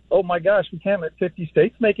comment like, oh, my gosh, we can't let 50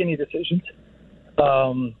 states make any decisions.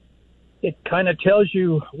 It kind of tells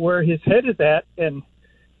you where his head is at. And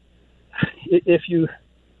if you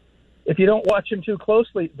don't watch him too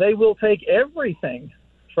closely, they will take everything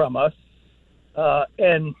from us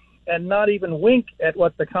and not even wink at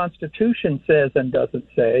what the Constitution says and doesn't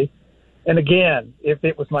say. And again, if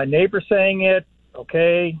it was my neighbor saying it,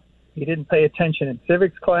 okay, he didn't pay attention in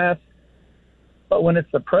civics class. But when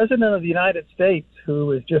it's the president of the United States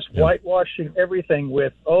who is just whitewashing everything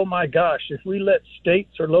with, oh, my gosh, if we let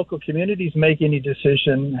states or local communities make any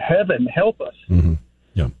decision, heaven help us. Mm-hmm.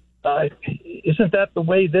 Yeah. Isn't that the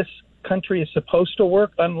way this country is supposed to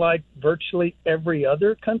work, unlike virtually every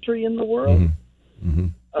other country in the world? Mm-hmm. Mm-hmm.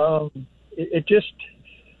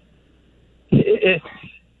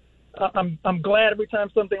 I'm glad every time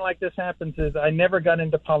something like this happens is I never got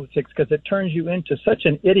into politics because it turns you into such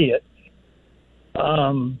an idiot.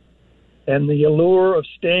 And the allure of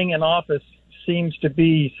staying in office seems to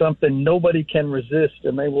be something nobody can resist,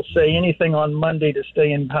 and they will say anything on Monday to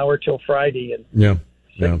stay in power till Friday, and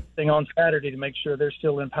anything on Saturday to make sure they're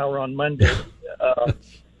still in power on Monday.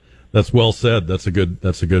 That's well said. That's a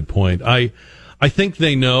good point. I think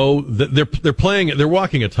they know that they're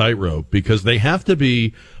walking a tightrope because they have to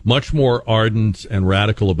be much more ardent and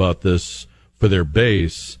radical about this for their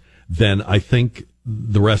base than I think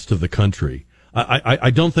the rest of the country.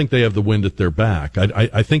 I don't think they have the wind at their back.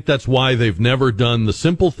 I think that's why they've never done the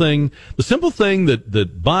simple thing that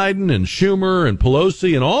Biden and Schumer and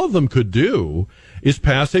Pelosi and all of them could do is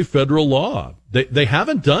pass a federal law. They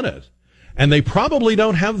haven't done it. And they probably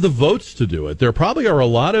don't have the votes to do it. There probably are a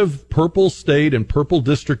lot of purple state and purple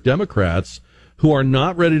district Democrats who are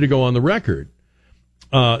not ready to go on the record.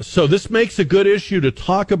 So this makes a good issue to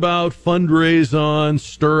talk about, fundraise on,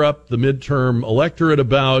 stir up the midterm electorate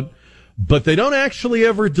about, but they don't actually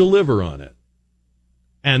ever deliver on it.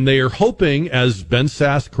 And they are hoping, as Ben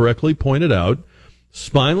Sass correctly pointed out,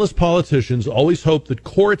 spineless politicians always hope that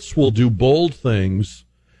courts will do bold things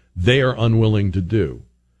they are unwilling to do.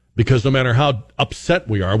 Because no matter how upset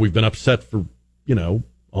we are, we've been upset for,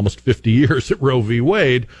 almost 50 years at Roe v.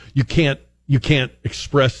 Wade, you can't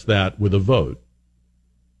express that with a vote.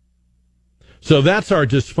 So that's our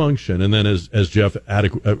dysfunction. And then as Jeff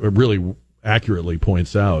really accurately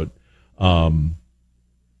points out,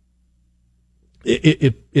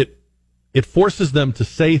 it it forces them to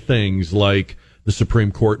say things like the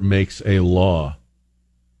Supreme Court makes a law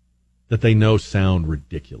that they know sound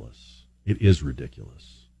ridiculous. It is ridiculous.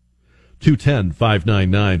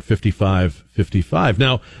 210-599-5555.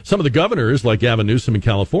 Now, some of the governors, like Gavin Newsom in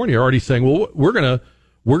California, are already saying, well, we're going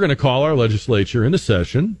to call our legislature into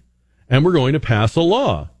session and we're going to pass a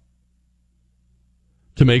law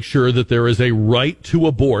to make sure that there is a right to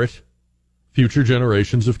abort future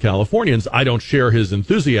generations of Californians. I don't share his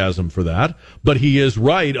enthusiasm for that, but he is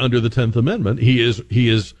right under the 10th Amendment. He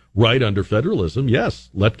is right under federalism.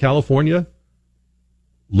 Yes, let California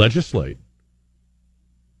legislate.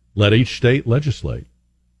 Let each state legislate.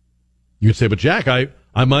 You'd say, but Jack, I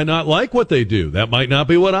might not like what they do. That might not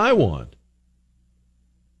be what I want.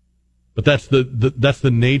 But that's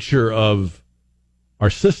the nature of our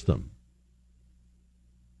system.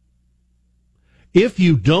 If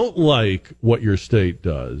you don't like what your state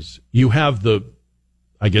does, you have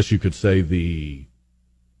I guess you could say the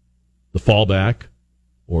fallback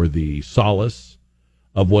or the solace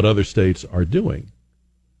of what other states are doing.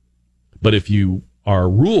 But if you are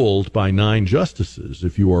ruled by 9 justices,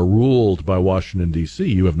 if you are ruled by Washington, D.C.,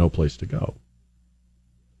 you have no place to go.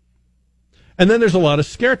 And then there's a lot of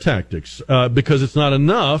scare tactics because it's not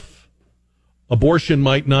enough. Abortion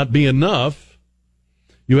might not be enough.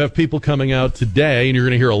 You have people coming out today, and you're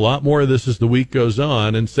going to hear a lot more of this as the week goes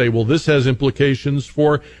on, and say, well, this has implications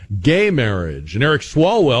for gay marriage. And Eric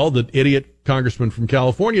Swalwell, the idiot congressman from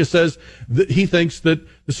California, says that he thinks that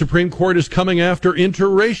the Supreme Court is coming after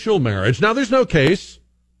interracial marriage. Now, there's no case.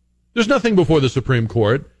 There's nothing before the Supreme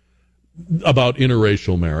Court about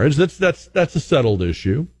interracial marriage. That's a settled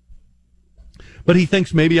issue. But he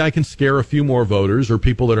thinks maybe I can scare a few more voters or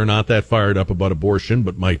people that are not that fired up about abortion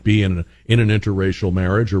but might be in an interracial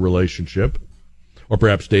marriage or relationship, or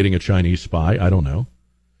perhaps dating a Chinese spy. I don't know.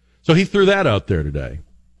 So he threw that out there today.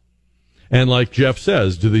 And like Jeff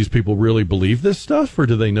says, do these people really believe this stuff, or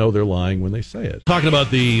do they know they're lying when they say it? Talking about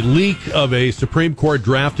the leak of a Supreme Court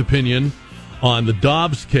draft opinion on the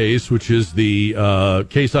Dobbs case, which is the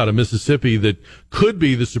case out of Mississippi that could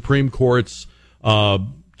be the Supreme Court's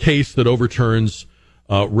case that overturns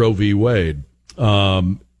Roe v. Wade.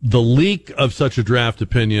 The leak of such a draft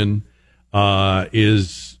opinion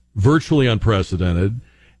is virtually unprecedented.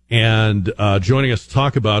 And joining us to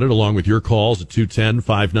talk about it, along with your calls at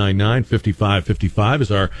 210-599-5555,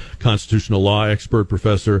 is our constitutional law expert,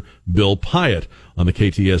 Professor Bill Pyatt, on the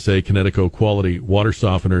KTSA Connecticut Quality Water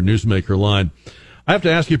Softener Newsmaker line. I have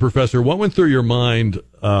to ask you, Professor, what went through your mind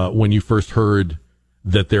when you first heard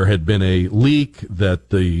that there had been a leak, that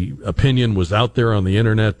the opinion was out there on the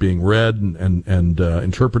internet being read and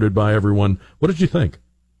interpreted by everyone? What did you think?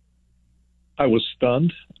 I was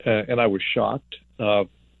stunned and I was shocked.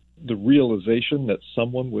 The realization that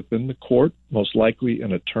someone within the court, most likely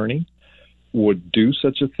an attorney, would do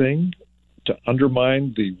such a thing to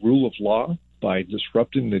undermine the rule of law by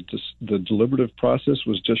disrupting the deliberative process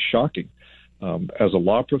was just shocking. As a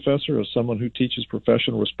law professor, as someone who teaches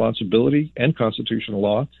professional responsibility and constitutional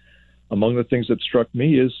law, among the things that struck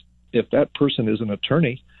me is if that person is an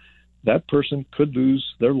attorney, that person could lose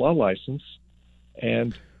their law license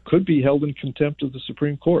and could be held in contempt of the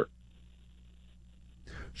Supreme Court.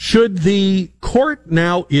 Should the court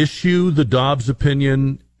now issue the Dobbs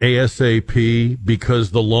opinion ASAP?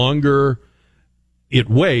 Because the longer it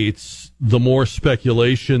waits, the more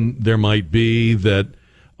speculation there might be that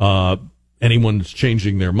anyone's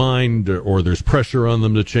changing their mind or there's pressure on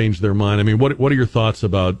them to change their mind. I mean, what are your thoughts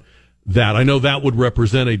about that? I know that would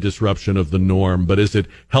represent a disruption of the norm, but is it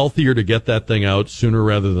healthier to get that thing out sooner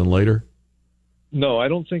rather than later? No, I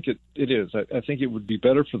don't think it is. I think it would be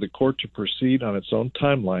better for the court to proceed on its own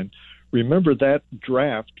timeline. Remember, that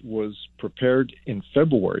draft was prepared in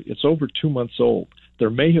February. It's over 2 months old. There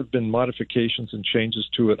may have been modifications and changes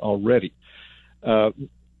to it already. No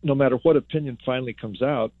matter what opinion finally comes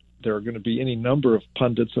out, there are going to be any number of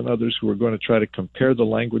pundits and others who are going to try to compare the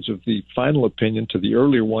language of the final opinion to the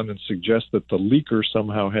earlier one and suggest that the leaker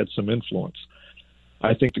somehow had some influence.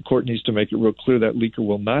 I think the court needs to make it real clear that leaker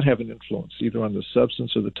will not have an influence either on the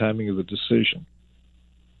substance or the timing of the decision.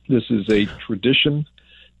 This is a tradition,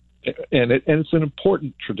 and it's an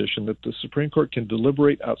important tradition that the Supreme Court can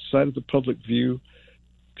deliberate outside of the public view,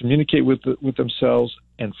 communicate with themselves,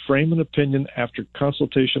 and frame an opinion after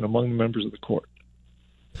consultation among the members of the court.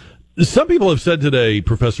 Some people have said today,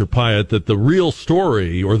 Professor Pyatt, that the real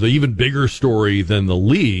story, or the even bigger story than the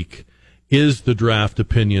leak, is the draft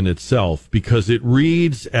opinion itself, because it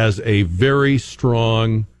reads as a very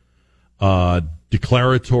strong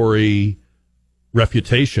declaratory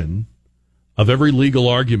refutation of every legal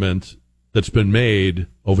argument that's been made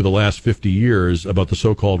over the last 50 years about the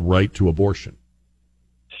so-called right to abortion?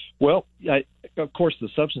 Well, of course, the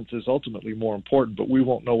substance is ultimately more important, but we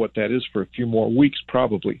won't know what that is for a few more weeks,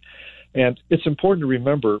 probably. And it's important to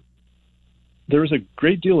remember there is a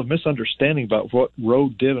great deal of misunderstanding about what Roe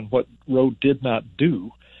did and what Roe did not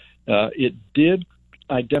do. It did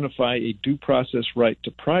identify a due process right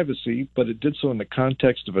to privacy, but it did so in the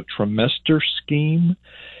context of a trimester scheme.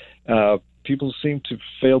 People seem to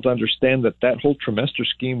fail to understand that whole trimester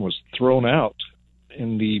scheme was thrown out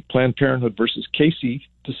in the Planned Parenthood versus Casey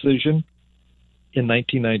decision in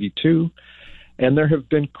 1992. And there have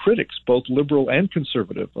been critics, both liberal and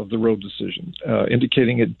conservative, of the Roe decision,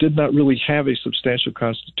 indicating it did not really have a substantial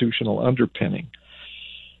constitutional underpinning.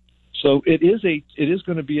 So it is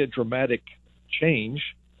going to be a dramatic change,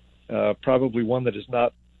 probably one that is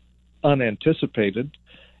not unanticipated.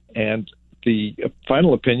 And the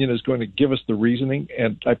final opinion is going to give us the reasoning,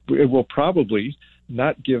 and it will probably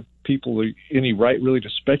not give people any right really to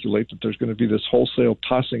speculate that there's going to be this wholesale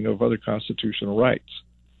tossing of other constitutional rights.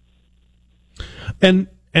 And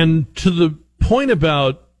to the point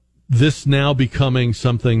about this now becoming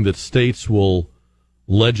something that states will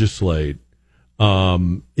legislate,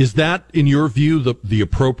 is that, in your view, the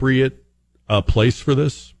appropriate place for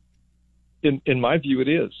this? In my view, it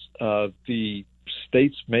is. The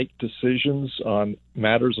states make decisions on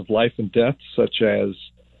matters of life and death, such as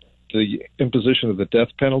the imposition of the death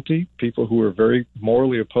penalty. People who are very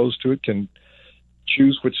morally opposed to it can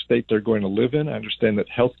choose which state they're going to live in. I understand that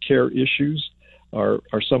health care issues are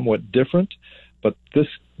somewhat different, but this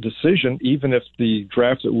decision, even if the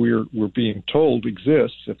draft that we're being told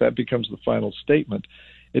exists, if that becomes the final statement,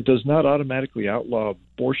 it does not automatically outlaw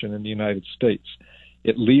abortion in the United States.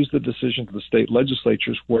 It leaves the decision to the state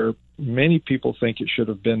legislatures, where many people think it should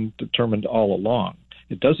have been determined all along.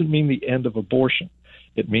 It doesn't mean the end of abortion.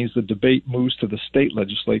 It means the debate moves to the state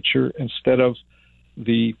legislature instead of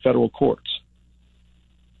the federal courts.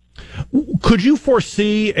 Could you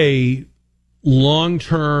foresee a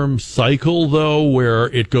long-term cycle, though, where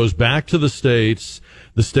it goes back to the states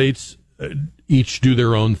each do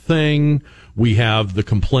their own thing? We have the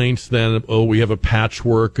complaints then, we have a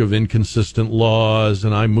patchwork of inconsistent laws,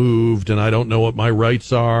 and I moved, and I don't know what my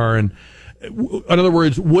rights are. And in other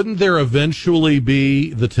words, wouldn't there eventually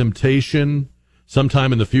be the temptation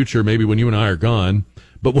sometime in the future, maybe when you and I are gone,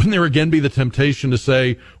 but wouldn't there again be the temptation to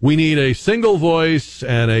say, we need a single voice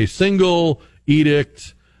and a single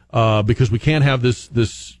edict, because we can't have this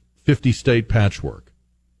 50-state patchwork?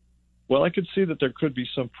 Well, I could see that there could be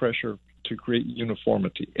some pressure to create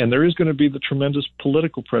uniformity. And there is going to be the tremendous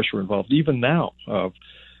political pressure involved, even now.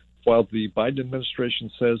 While the Biden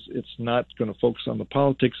administration says it's not going to focus on the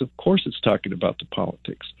politics, of course it's talking about the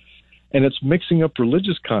politics. And it's mixing up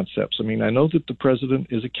religious concepts. I mean, I know that the president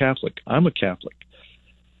is a Catholic. I'm a Catholic.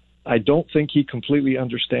 I don't think he completely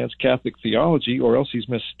understands Catholic theology, or else he's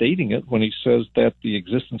misstating it when he says that the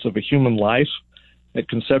existence of a human life at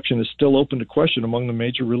conception is still open to question among the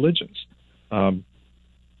major religions.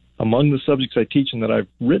 Among the subjects I teach and that I've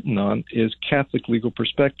written on is Catholic legal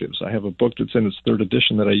perspectives. I have a book that's in its third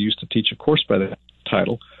edition that I used to teach a course by that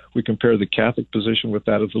title. We compare the Catholic position with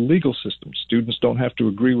that of the legal system. Students don't have to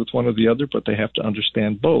agree with one or the other, but they have to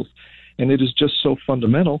understand both. And it is just so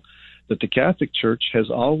fundamental that the Catholic Church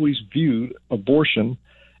has always viewed abortion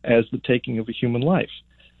as the taking of a human life.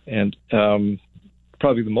 And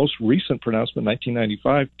probably the most recent pronouncement,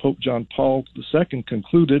 1995, Pope John Paul II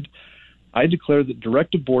concluded, I declare that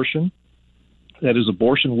direct abortion, that is,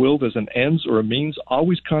 abortion willed as an ends or a means,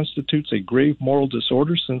 always constitutes a grave moral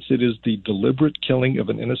disorder, since it is the deliberate killing of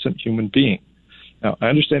an innocent human being. Now, I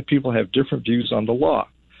understand people have different views on the law,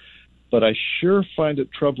 but I sure find it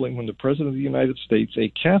troubling when the President of the United States, a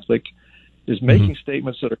Catholic, is making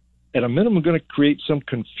statements that are, at a minimum, going to create some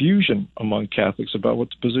confusion among Catholics about what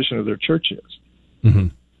the position of their church is. Mm-hmm.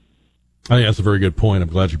 I think that's a very good point. I'm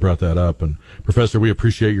glad you brought that up. And Professor, we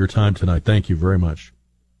appreciate your time tonight. Thank you very much.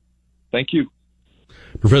 Thank you.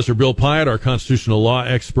 Professor Bill Pyatt, our constitutional law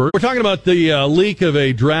expert. We're talking about the leak of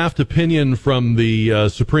a draft opinion from the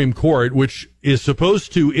Supreme Court, which is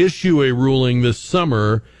supposed to issue a ruling this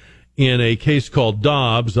summer in a case called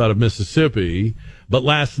Dobbs out of Mississippi. But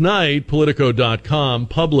last night, Politico.com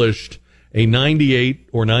published a 98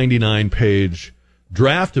 or 99-page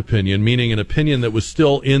draft opinion, meaning an opinion that was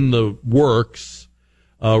still in the works,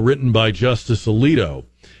 written by Justice Alito.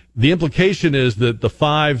 The implication is that the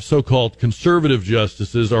 5 so-called conservative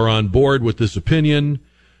justices are on board with this opinion.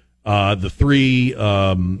 The 3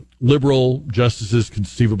 liberal justices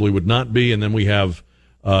conceivably would not be, and then we have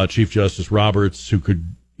Chief Justice Roberts, who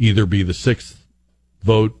could either be the 6th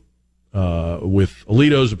vote with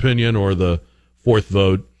Alito's opinion or the fourth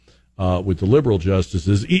vote with the liberal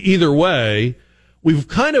justices. Either way, we've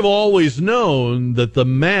kind of always known that the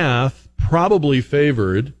math probably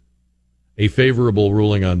favored a favorable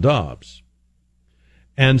ruling on Dobbs.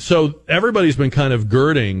 And so everybody's been kind of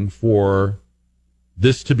girding for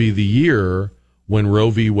this to be the year when Roe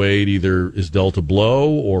v. Wade either is dealt a blow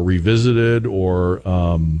or revisited or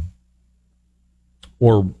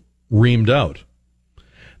reamed out.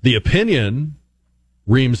 The opinion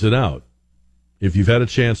reams it out. If you've had a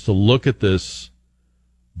chance to look at this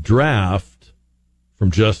draft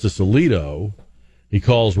from Justice Alito, he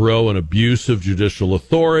calls Roe an abuse of judicial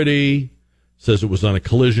authority, says it was on a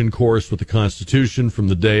collision course with the Constitution from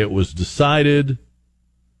the day it was decided,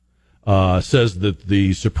 says that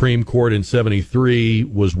the Supreme Court in 73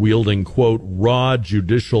 was wielding, quote, raw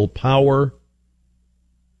judicial power,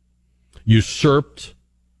 usurped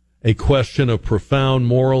a question of profound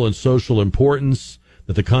moral and social importance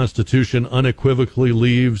that the Constitution unequivocally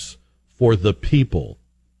leaves for the people.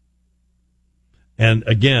 And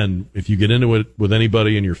again, if you get into it with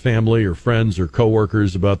anybody in your family or friends or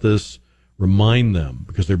coworkers about this, remind them,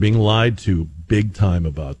 because they're being lied to big time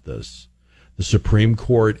about this. The Supreme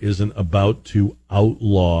Court isn't about to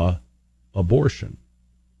outlaw abortion.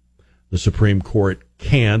 The Supreme Court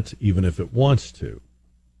can't, even if it wants to.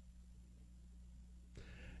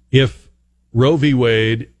 If Roe v.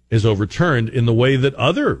 Wade is overturned in the way that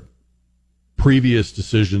other previous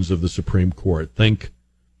decisions of the Supreme Court, think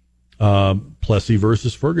Plessy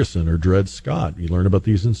versus Ferguson or Dred Scott. You learn about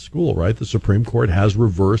these in school, right? The Supreme Court has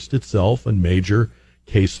reversed itself in major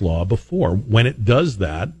case law before. When it does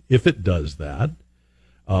that, if it does that,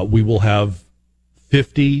 we will have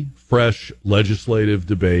 50 fresh legislative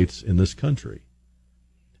debates in this country,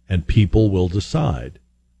 and people will decide.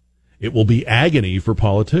 It will be agony for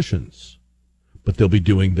politicians, but they'll be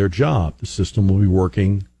doing their job. The system will be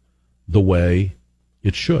working the way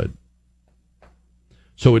it should.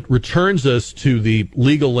 So it returns us to the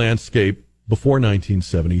legal landscape before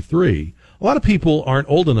 1973. A lot of people aren't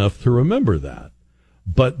old enough to remember that,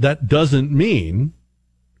 but that doesn't mean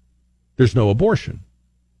there's no abortion.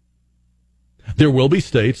 There will be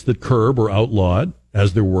states that curb or outlaw it,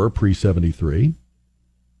 as there were pre-73,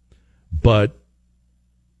 but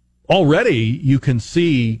already you can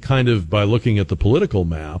see, kind of by looking at the political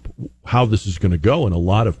map, how this is going to go in a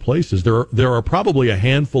lot of places. There are probably a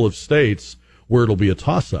handful of states where it'll be a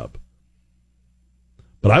toss-up.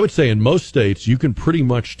 But I would say in most states, you can pretty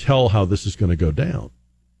much tell how this is going to go down.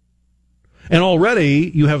 And already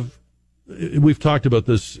you have, we've talked about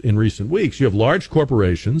this in recent weeks, you have large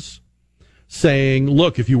corporations saying,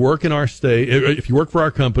 look, if you work in our state, if you work for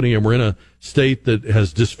our company and we're in a state that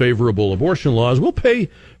has disfavorable abortion laws, we'll pay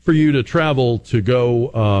for you to travel to go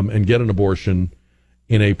and get an abortion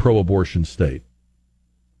in a pro-abortion state.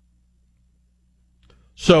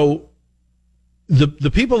 So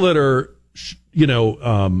the people that are,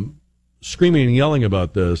 screaming and yelling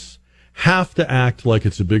about this have to act like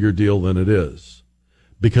it's a bigger deal than it is,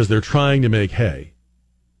 because they're trying to make hay.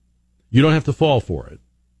 You don't have to fall for it,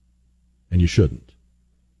 and you shouldn't.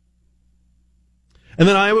 And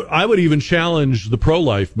then I would even challenge the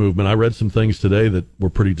pro-life movement. I read some things today that were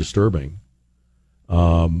pretty disturbing.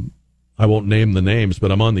 I won't name the names,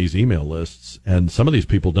 but I'm on these email lists, and some of these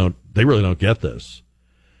people really don't get this.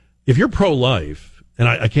 If you're pro-life, and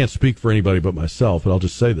I can't speak for anybody but myself, but I'll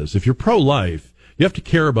just say this. If you're pro-life, you have to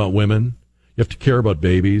care about women. You have to care about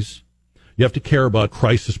babies. You have to care about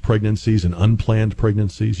crisis pregnancies and unplanned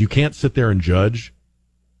pregnancies. You can't sit there and judge.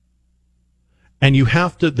 And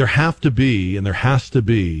there has to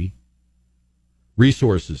be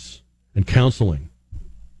resources and counseling.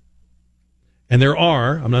 And there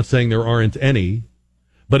are, I'm not saying there aren't any,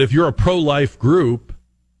 but if you're a pro-life group,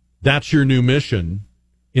 that's your new mission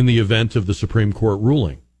in the event of the Supreme Court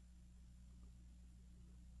ruling.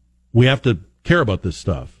 We have to care about this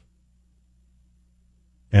stuff.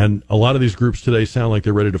 And a lot of these groups today sound like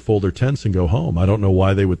they're ready to fold their tents and go home. I don't know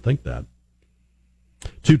why they would think that.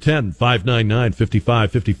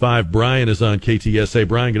 210-599-5555. Brian is on KTSA.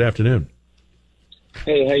 Brian, good afternoon.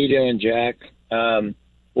 Hey, how you doing, Jack?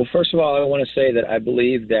 Well, first of all, I want to say that I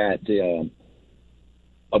believe that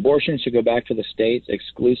abortion should go back to the states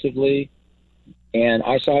exclusively. And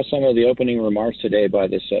I saw some of the opening remarks today by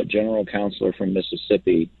this general counselor from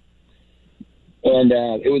Mississippi. And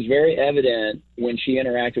it was very evident when she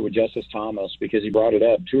interacted with Justice Thomas, because he brought it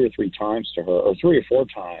up 2 or 3 times to her, or 3 or 4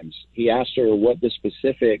 times. He asked her what the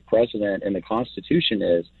specific precedent in the Constitution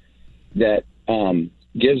is that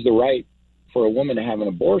gives the right for a woman to have an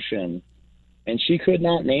abortion, and she could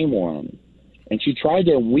not name one. And she tried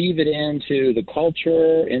to weave it into the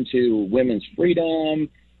culture, into women's freedom,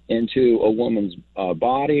 into a woman's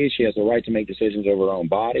body. She has the right to make decisions over her own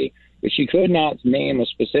body. But she could not name a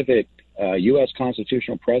specific U.S.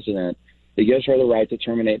 constitutional precedent that gives her the right to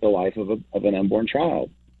terminate the life of an unborn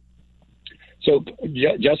child. So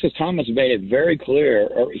Justice Thomas made it very clear,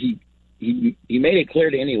 or he made it clear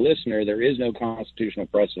to any listener, there is no constitutional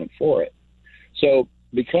precedent for it. So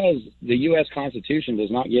because the U.S. Constitution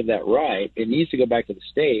does not give that right, it needs to go back to the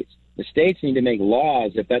states. The states need to make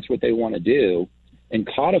laws, if that's what they want to do, and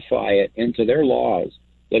codify it into their laws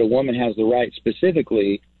that a woman has the right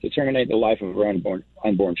specifically to terminate the life of her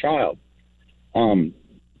unborn child.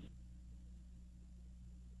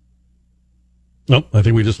 Nope,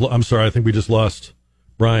 I'm sorry, I think we just lost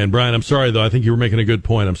Brian. Brian, I'm sorry, though. I think you were making a good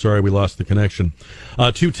point. I'm sorry we lost the connection.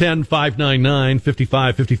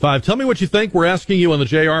 210-599-5555. Tell me what you think. We're asking you on the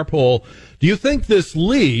JR poll. Do you think this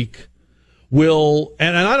leak will,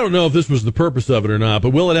 and I don't know if this was the purpose of it or not, but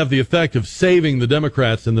will it have the effect of saving the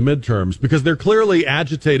Democrats in the midterms? Because they're clearly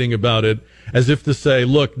agitating about it as if to say,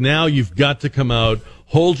 look, now you've got to come out,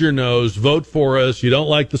 hold your nose, vote for us. You don't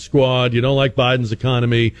like the squad. You don't like Biden's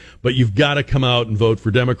economy, but you've got to come out and vote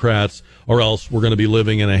for Democrats or else we're going to be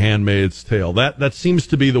living in a handmaid's tale. That seems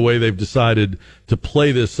to be the way they've decided to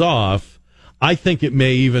play this off. I think it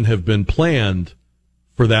may even have been planned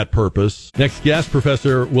for that purpose. Next guest,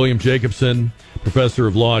 Professor William Jacobson, professor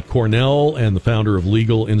of law at Cornell and the founder of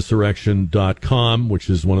legalinsurrection.com, which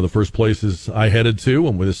is one of the first places I headed to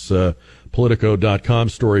when this Politico.com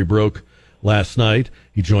story broke last night.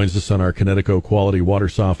 He joins us on our Connecticut Quality Water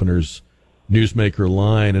Softeners Newsmaker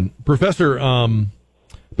line. And Professor,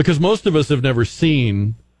 because most of us have never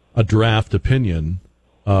seen a draft opinion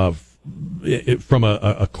from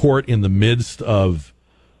a court in the midst of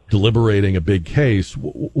deliberating a big case,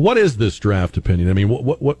 what is this draft opinion? I mean,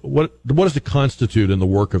 what does it constitute in the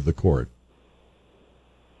work of the court?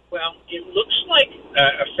 Well, it looks like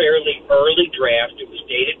a fairly early draft. It was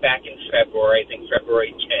dated back in February, I think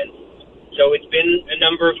February 10th. So it's been a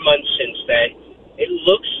number of months since then. It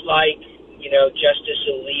looks like, Justice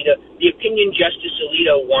Alito, the opinion Justice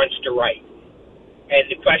Alito wants to write.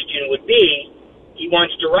 And the question would be, he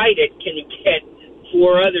wants to write it, can he get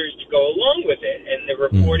 4 others to go along with it? And the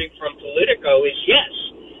reporting from Politico is yes.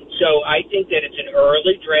 So I think that it's an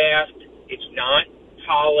early draft. It's not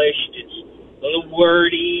polished. It's a little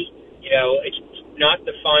wordy. It's not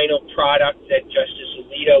the final product that Justice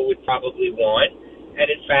Alito would probably want. And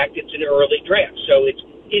in fact, it's an early draft. So it's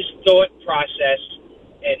his thought process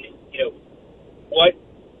and, what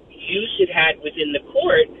use it had within the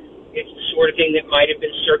court. It's the sort of thing that might have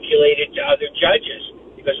been circulated to other judges,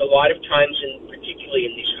 because a lot of times, particularly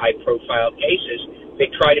in these high-profile cases,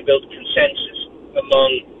 they try to build consensus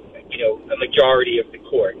among, a majority of the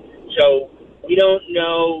court. So we don't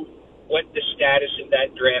know what the status of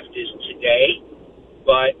that draft is today,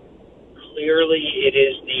 but clearly it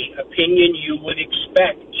is the opinion you would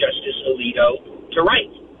expect Justice Alito to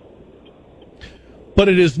write. But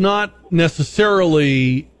it is not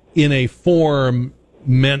necessarily in a form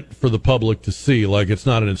meant for the public to see, like it's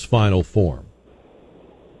not in its final form.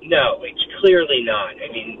 No, it's clearly not. I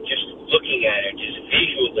mean, just looking at it, just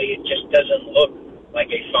visually, it just doesn't look like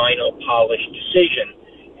a final polished decision.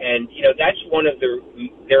 And, that's one of there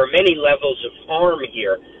are many levels of harm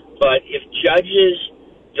here, but if judges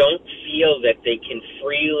don't feel that they can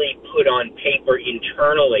freely put on paper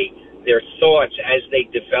internally their thoughts as they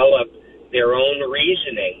develop their own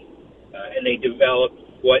reasoning, and they develop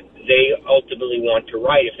what they ultimately want to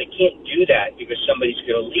write, if they can't do that because somebody's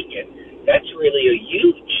going to leak it, that's really a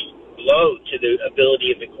huge blow to the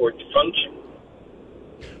ability of the court to function.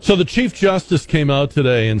 So the Chief Justice came out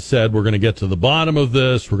today and said, we're going to get to the bottom of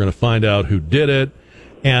this, we're going to find out who did it,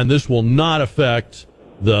 and this will not affect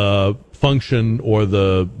the function or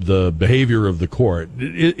the behavior of the court.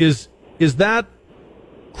 Is that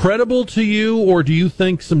credible to you, or do you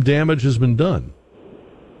think some damage has been done?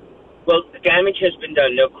 Well, the damage has been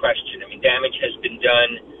done, no question. I mean, damage has been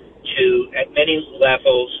done at many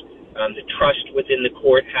levels, the trust within the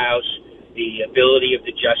courthouse, the ability of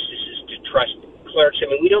the justices to trust clerks. I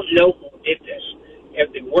mean, we don't know who did this.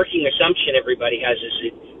 The working assumption everybody has is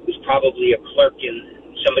it was probably a clerk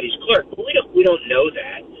in somebody's clerk, but we don't know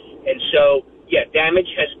that. And so, yeah, damage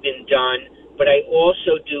has been done, but I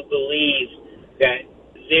also do believe that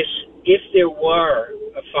if there were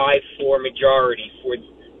a 5-4 majority for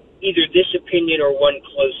either this opinion or one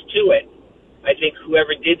close to it, I think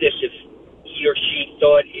whoever did this, if he or she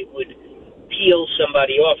thought it would peel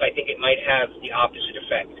somebody off, I think it might have the opposite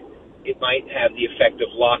effect. It might have the effect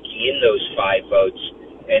of locking in those 5 votes,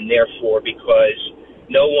 and therefore, because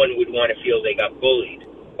no one would want to feel they got bullied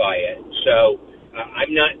by it. So I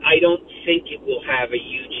don't think it will have a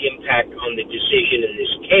huge impact on the decision in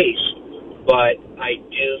this case, but I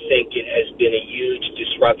do think it has been a huge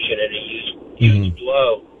disruption and a huge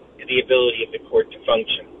blow to the ability of the court to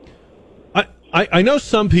function. I know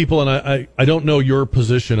some people, and I don't know your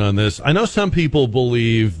position on this, I know some people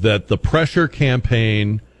believe that the pressure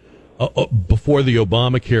campaign before the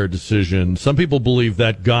Obamacare decision, some people believe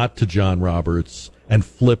that got to John Roberts and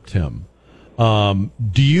flipped him.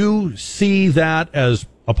 Do you see that as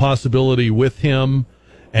a possibility with him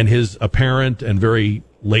and his apparent and very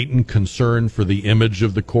latent concern for the image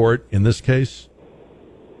of the court in this case?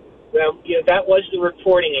 Well, that was the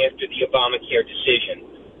reporting after the Obamacare decision.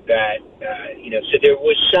 That, so there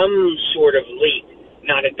was some sort of leak,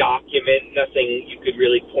 not a document, nothing you could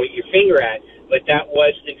really point your finger at, but that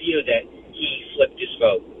was the view that he flipped his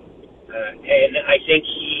vote. And I think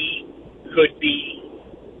he could be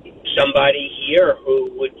somebody here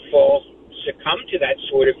who would succumb to that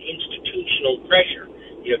sort of institutional pressure.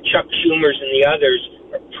 Chuck Schumer's and the others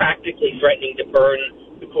are practically threatening to burn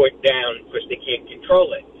the court down because they can't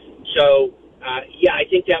control it. So, I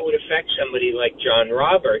think that would affect somebody like John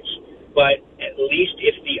Roberts, but at least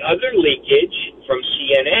if the other leakage from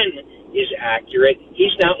CNN is accurate,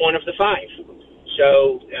 he's not one of the five.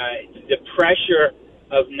 So the pressure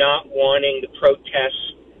of not wanting the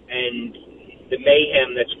protests and the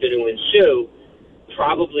mayhem that's going to ensue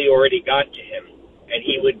probably already got to him, and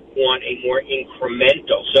he would want a more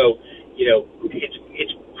incremental. So,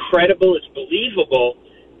 it's credible, it's believable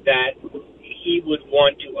that he would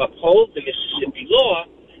want to uphold the Mississippi law,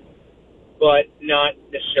 but not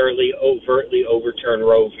necessarily overtly overturn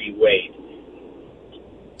Roe v. Wade.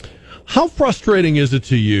 How frustrating is it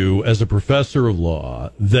to you as a professor of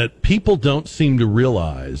law that people don't seem to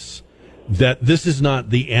realize that this is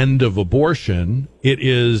not the end of abortion? It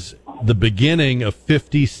is the beginning of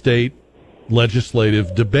 50 state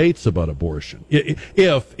legislative debates about abortion,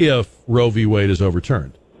 if Roe v. Wade is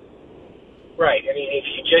overturned. Right. I mean, if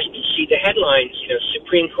you just see the headlines,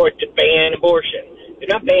 Supreme Court to ban abortion.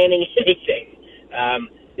 They're not banning anything.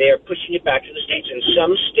 They are pushing it back to the states, and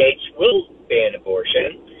some states will ban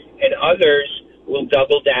abortion, and others will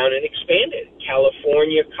double down and expand it.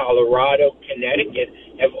 California, Colorado, Connecticut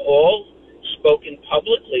have all spoken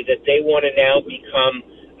publicly that they want to now become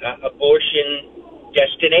abortion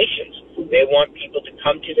destinations. They want people to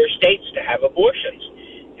come to their states to have abortions,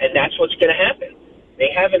 and that's what's going to happen.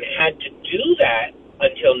 They haven't had to do that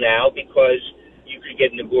until now because you could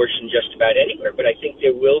get an abortion just about anywhere, but I think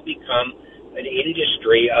there will become an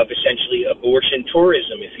industry of essentially abortion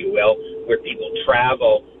tourism, if you will, where people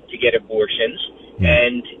travel to get abortions.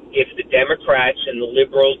 And if the Democrats and the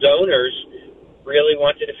liberal donors really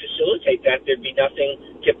wanted to facilitate that, there'd be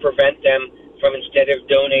nothing to prevent them from, instead of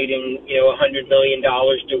donating, $100 million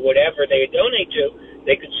to whatever they donate to,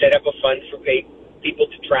 they could set up a fund for people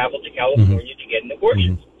to travel to California to get an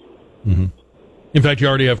abortion. In fact, you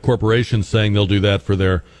already have corporations saying they'll do that for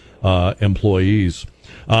their employees.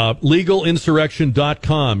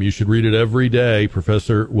 Legalinsurrection.com. You should read it every day.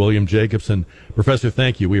 Professor William Jacobson. Professor,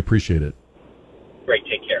 thank you. We appreciate it. Great.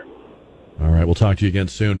 Take care. All right. We'll talk to you again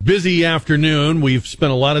soon. Busy afternoon. We've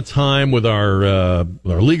spent a lot of time with our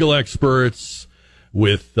legal experts,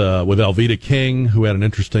 with Alveda King, who had an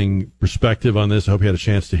interesting perspective on this. I hope you had a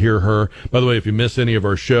chance to hear her. By the way, if you miss any of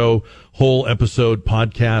our show, whole episode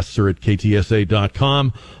podcasts are at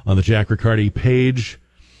ktsa.com on the Jack Riccardi page.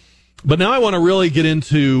 But now I want to really get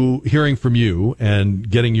into hearing from you and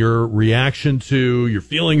getting your reaction to, your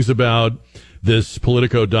feelings about this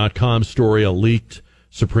Politico.com story, a leaked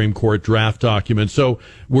Supreme Court draft document. So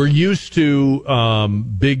we're used to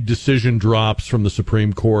big decision drops from the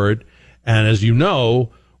Supreme Court. And as you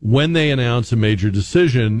know, when they announce a major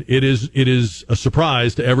decision, it is a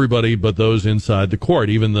surprise to everybody but those inside the court,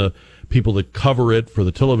 even the people that cover it for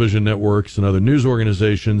the television networks and other news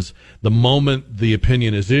organizations. The moment the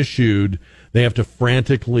opinion is issued, they have to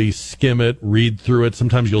frantically skim it, read through it.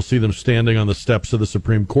 Sometimes you'll see them standing on the steps of the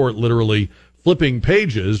Supreme Court, literally flipping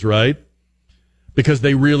pages, right? Because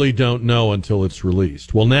they really don't know until it's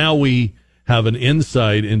released. Well, now we have an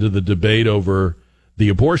insight into the debate over the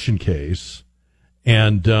abortion case,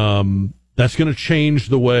 and that's going to change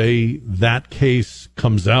the way that case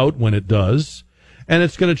comes out when it does, and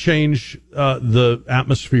it's going to change the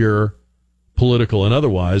atmosphere, political and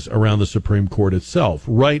otherwise, around the Supreme Court itself.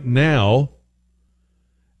 Right now,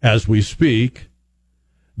 as we speak,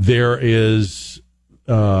 there is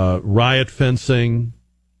riot fencing,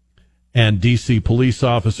 and D.C. police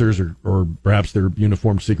officers, or perhaps they're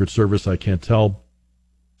uniformed Secret Service, I can't tell,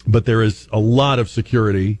 but there is a lot of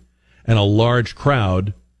security and a large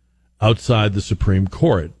crowd outside the Supreme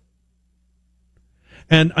Court.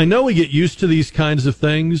 And I know we get used to these kinds of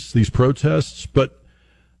things, these protests, but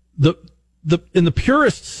in the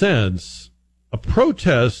purest sense, a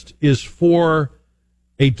protest is for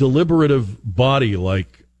a deliberative body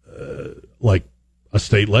like a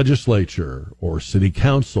state legislature or city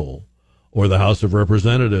council or the House of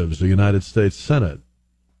Representatives or United States Senate.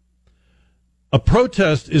 A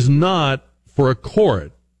protest is not for a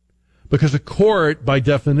court, because a court, by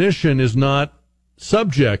definition, is not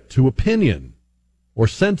subject to opinion or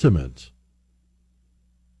sentiment.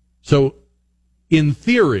 So, in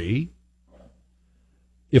theory,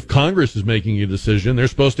 if Congress is making a decision, they're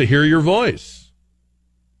supposed to hear your voice.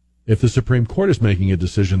 If the Supreme Court is making a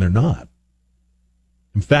decision, they're not.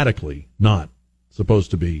 Emphatically not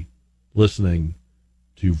supposed to be listening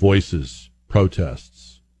to voices,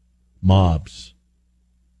 protests, mobs.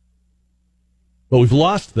 But we've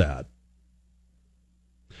lost that.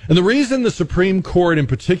 And the reason the Supreme Court in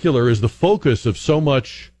particular is the focus of so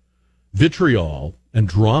much vitriol and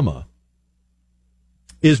drama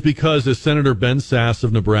is because, as Senator Ben Sasse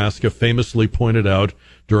of Nebraska famously pointed out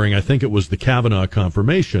during, I think it was the Kavanaugh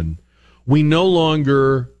confirmation, we no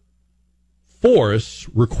longer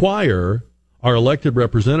require our elected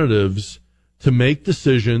representatives to make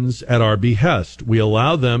decisions at our behest. We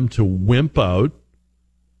allow them to wimp out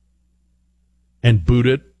and boot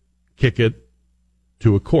it, kick it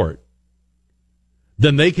to a court.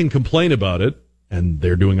 Then they can complain about it, and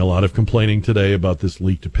they're doing a lot of complaining today about this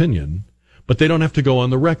leaked opinion, but they don't have to go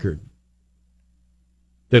on the record.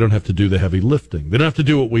 They don't have to do the heavy lifting. They don't have to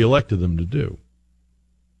do what we elected them to do.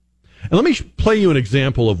 And let me play you an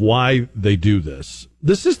example of why they do this.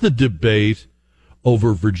 This is the debate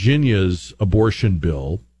over Virginia's abortion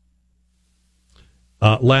bill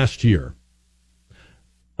last year.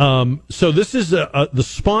 So this is the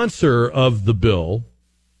sponsor of the bill,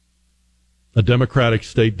 a Democratic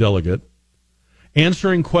state delegate,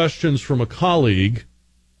 answering questions from a colleague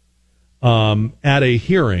at a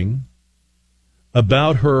hearing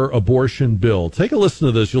about her abortion bill. Take a listen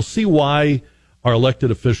to this. You'll see why our elected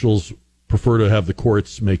officials prefer to have the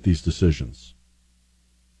courts make these decisions.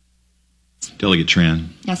 Delegate Tran.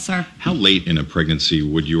 Yes, sir. How late in a pregnancy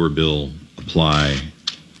would your bill apply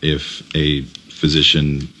if a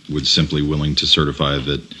physician was simply willing to certify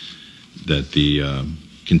that the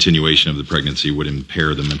continuation of the pregnancy would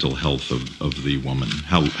impair the mental health of the woman?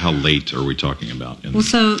 How late are we talking about? Well,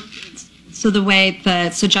 so the way the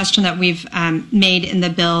suggestion that we've made in the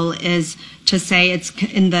bill is to say it's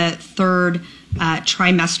in the third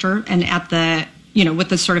trimester and at the, with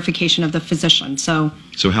the certification of the physician. So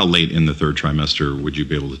how late in the third trimester would you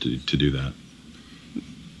be able to do that?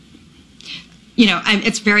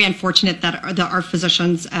 It's very unfortunate that our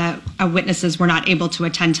physicians, witnesses, were not able to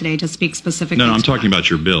attend today to speak specifically. No, I'm talking about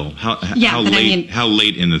your bill. How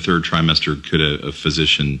late in the third trimester could a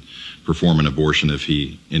physician perform an abortion if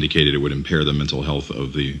he indicated it would impair the mental health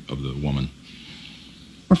of the woman?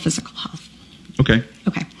 Or physical health. Okay.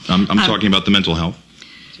 Okay. I'm talking about the mental health.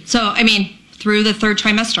 So, through the third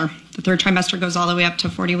trimester. The third trimester goes all the way up to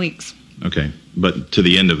 40 weeks. Okay. But to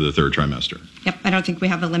the end of the third trimester? Yep. I don't think we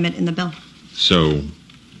have a limit in the bill. So,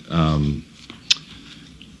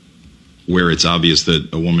 where it's obvious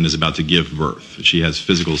that a woman is about to give birth, she has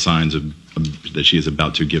physical signs that she is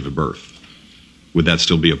about to give a birth, would that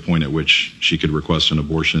still be a point at which she could request an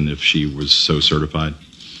abortion if she was so certified?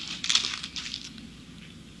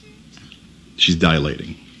 She's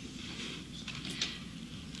dilating.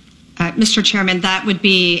 Mr. Chairman, that would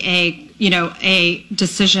be a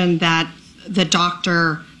decision that the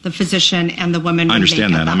doctor, the physician, and the woman would I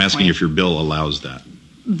understand make that. I'm asking point. if your bill allows that.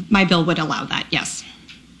 My bill would allow that, yes.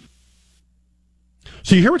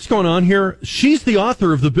 So you hear what's going on here? She's the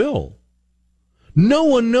author of the bill. No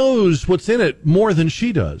one knows what's in it more than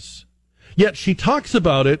she does. Yet she talks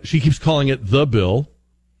about it. She keeps calling it the bill.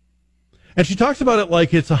 And she talks about it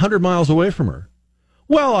like it's 100 miles away from her.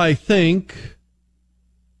 Well, I think,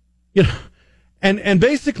 and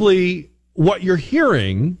basically what you're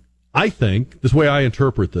hearing, I think, this way I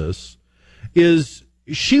interpret this, is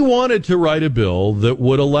she wanted to write a bill that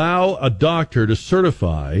would allow a doctor to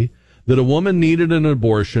certify that a woman needed an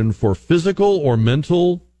abortion for physical or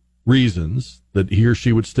mental reasons that he or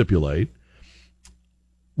she would stipulate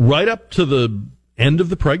right up to the end of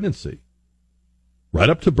the pregnancy, right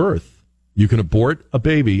up to birth. You can abort a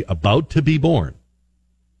baby about to be born.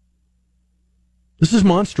 This is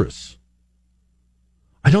monstrous.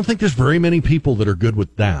 I don't think there's very many people that are good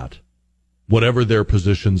with that, whatever their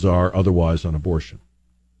positions are otherwise on abortion.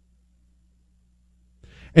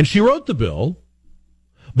 And she wrote the bill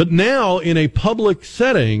But now, in a public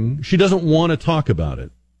setting, she doesn't want to talk about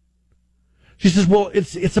it. She says, well,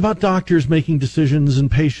 it's about doctors making decisions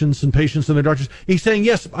and patients and their doctors. He's saying,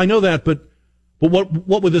 yes, I know that, but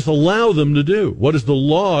what would this allow them to do? What is the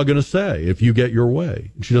law going to say if you get your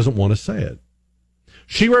way? And she doesn't want to say it.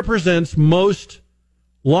 She represents most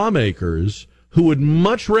lawmakers who would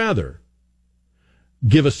much rather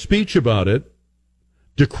give a speech about it,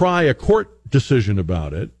 decry a court decision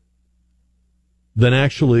about it, than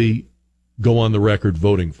actually go on the record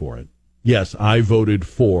voting for it. Yes, I voted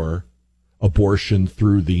for abortion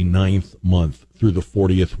through the 9th month, through the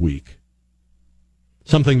 40th week.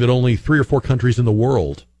 Something that only 3 or 4 countries in the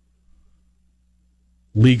world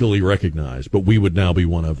legally recognize, but we would now be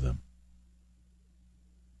one of them.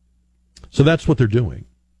 So that's what they're doing.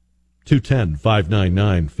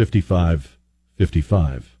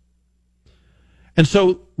 210-599-5555. And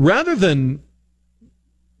so rather than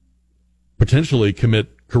potentially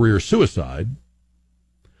commit career suicide,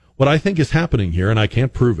 what I think is happening here, and I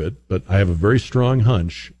can't prove it, but I have a very strong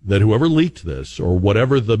hunch that whoever leaked this, or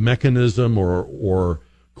whatever the mechanism or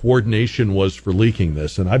coordination was for leaking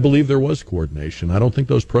this, and I believe there was coordination. I don't think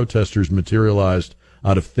those protesters materialized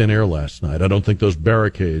out of thin air last night. I don't think those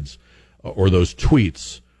barricades or those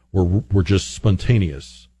tweets were just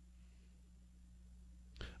spontaneous.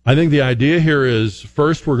 I think the idea here is,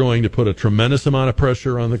 first, we're going to put a tremendous amount of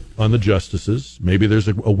pressure on the justices. Maybe there's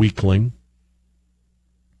a weakling.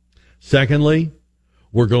 Secondly,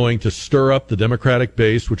 we're going to stir up the Democratic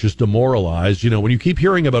base, which is demoralized. You know, when you keep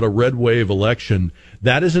hearing about a red wave election,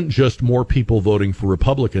 that isn't just more people voting for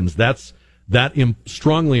Republicans. That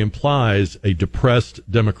strongly implies a depressed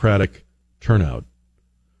Democratic turnout.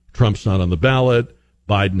 Trump's not on the ballot.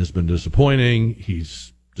 Biden has been disappointing.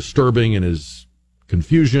 He's disturbing in his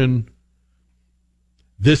confusion.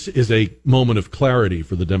 This is a moment of clarity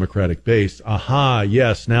for the Democratic base. Aha,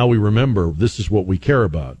 yes, now we remember this is what we care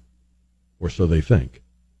about. Or so they think.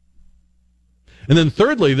 And then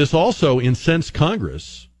thirdly, this also incensed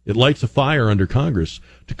Congress. It lights a fire under Congress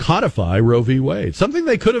to codify Roe v. Wade, something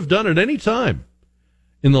they could have done at any time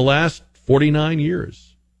in the last 49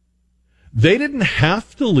 years. They didn't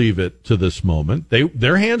have to leave it to this moment.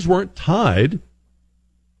 Their hands weren't tied.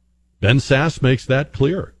 Ben Sasse makes that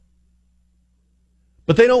clear.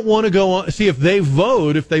 But they don't want to go on. See, if they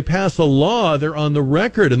vote, if they pass a law, they're on the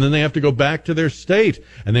record, and then they have to go back to their state,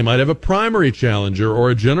 and they might have a primary challenger or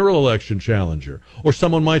a general election challenger, or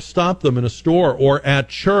someone might stop them in a store or at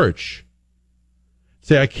church.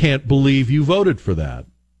 Say, I can't believe you voted for that.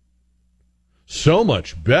 So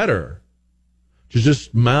much better to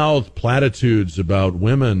just mouth platitudes about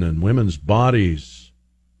women and women's bodies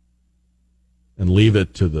and leave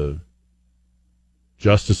it to the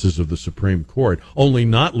justices of the Supreme Court, only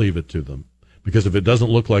not leave it to them. Because if it doesn't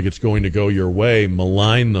look like it's going to go your way,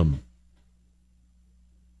 malign them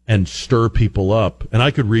and stir people up. And I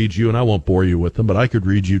could read you, and I won't bore you with them, but I could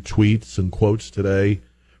read you tweets and quotes today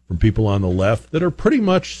from people on the left that are pretty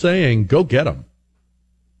much saying, go get them.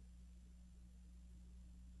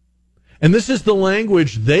 And this is the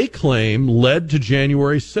language they claim led to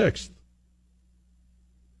January 6th.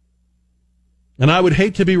 And I would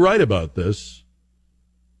hate to be right about this,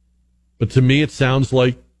 but to me, it sounds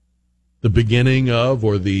like the beginning of,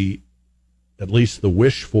 or at least the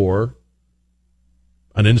wish for,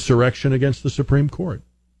 an insurrection against the Supreme Court.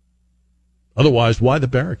 Otherwise, why the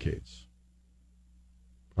barricades?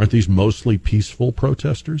 Aren't these mostly peaceful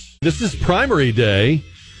protesters? This is primary day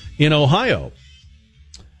in Ohio.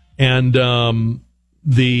 And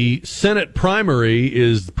the Senate primary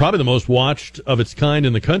is probably the most watched of its kind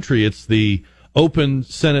in the country. It's the open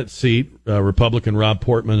Senate seat. Republican Rob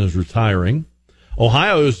Portman is retiring.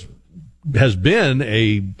 Ohio has been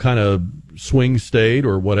a kind of swing state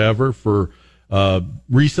or whatever for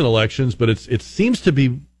recent elections, but it seems to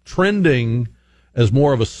be trending as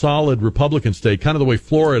more of a solid Republican state, kind of the way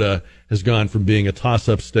Florida has gone from being a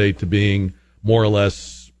toss-up state to being more or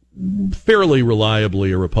less fairly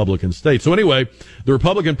reliably a Republican state. So anyway, the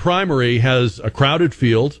Republican primary has a crowded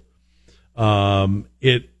field.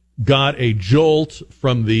 It got a jolt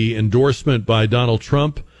from the endorsement by Donald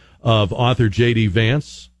Trump of author J.D.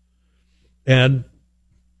 Vance. And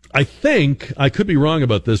I think, I could be wrong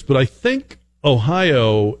about this, but I think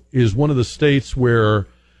Ohio is one of the states where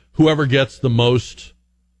whoever gets the most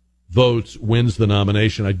votes wins the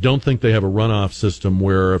nomination. I don't think they have a runoff system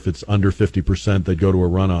where if it's under 50%, they'd go to a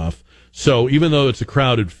runoff. So even though it's a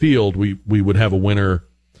crowded field, we would have a winner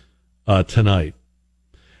tonight.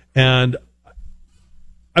 And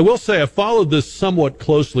I will say I followed this somewhat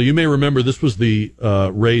closely. You may remember this was the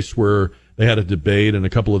race where They had a debate, and a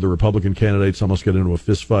couple of the Republican candidates almost got into a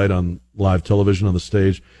fist fight on live television on the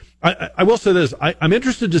stage. I will say this. I'm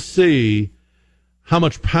interested to see how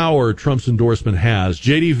much power Trump's endorsement has.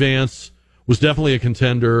 J.D. Vance was definitely a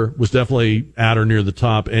contender, was definitely at or near the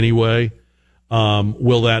top anyway.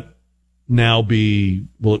 Will that now be,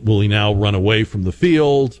 will he now run away from the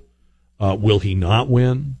field? Will he not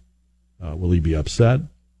win? Will he be upset?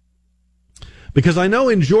 Because I know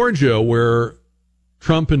in Georgia, where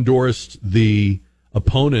Trump endorsed the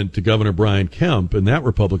opponent to Governor Brian Kemp in that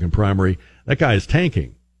Republican primary, that guy is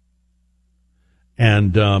tanking.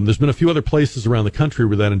 And there's been a few other places around the country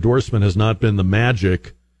where that endorsement has not been the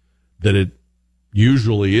magic that it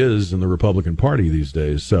usually is in the Republican Party these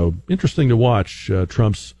days. So interesting to watch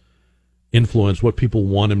Trump's influence, what people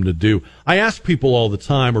want him to do. I ask people all the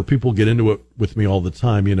time, or people get into it with me all the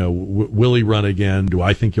time, will he run again? Do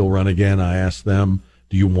I think he'll run again? I ask them,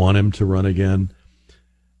 do you want him to run again?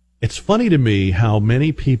 It's funny to me how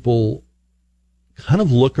many people kind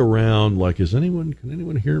of look around like, can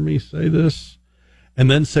anyone hear me say this? And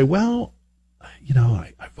then say, well,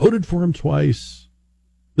 I voted for him twice.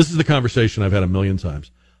 This is the conversation I've had a million times.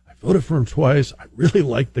 I voted for him twice. I really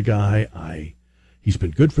like the guy. He's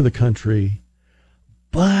been good for the country.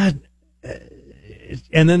 But,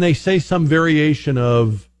 and then they say some variation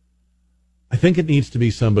of, I think it needs to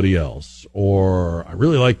be somebody else, or I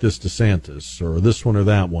really like this DeSantis, or this one or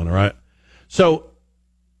that one, So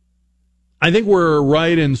I think we're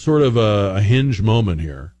right in sort of a hinge moment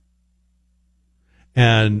here.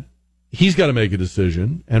 And he's got to make a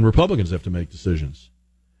decision, and Republicans have to make decisions.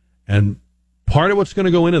 And part of what's going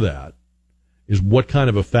to go into that is what kind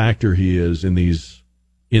of a factor he is in these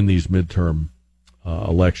midterm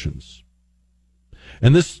elections.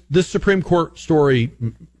 And this Supreme Court story,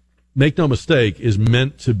 make no mistake, is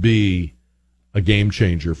meant to be a game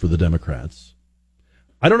changer for the Democrats.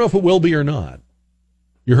 I don't know if it will be or not.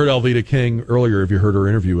 You heard Alveda King earlier, if you heard her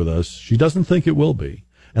interview with us. She doesn't think it will be.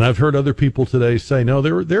 And I've heard other people today say, no,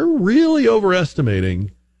 they're really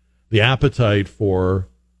overestimating the appetite for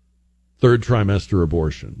third trimester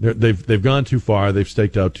abortion. They've gone too far. They've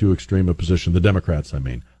staked out too extreme a position. The Democrats, I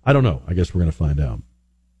mean. I don't know. I guess we're going to find out.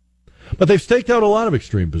 But they've staked out a lot of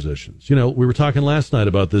extreme positions. We were talking last night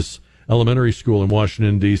about this elementary school in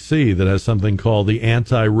Washington, D.C. that has something called the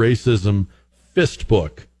Anti-Racism Fist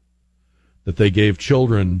Book that they gave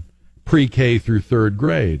children pre-K through third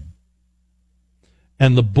grade.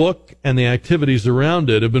 And the book and the activities around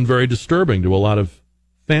it have been very disturbing to a lot of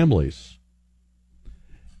families.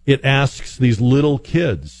 It asks these little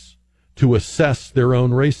kids to assess their own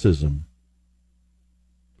racism,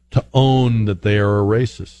 to own that they are a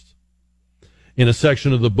racist. In a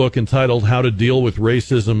section of the book entitled How to Deal with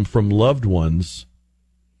Racism from Loved Ones,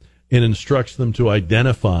 it instructs them to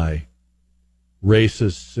identify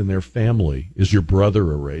racists in their family. Is your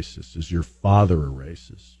brother a racist? Is your father a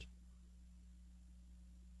racist?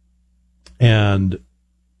 And,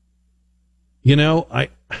 I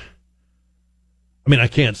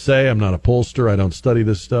can't say, I'm not a pollster, I don't study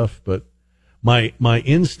this stuff, but my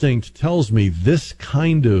instinct tells me this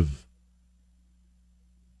kind of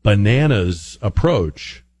bananas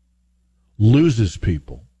approach loses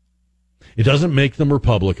people. It doesn't make them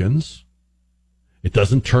Republicans. It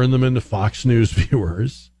doesn't turn them into Fox News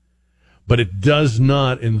viewers, but it does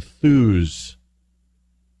not enthuse.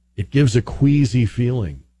 It gives a queasy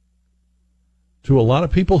feeling to a lot of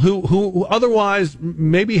people who otherwise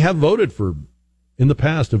maybe have voted for, in the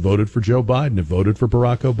past, have voted for Joe Biden, have voted for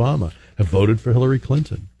Barack Obama, have voted for Hillary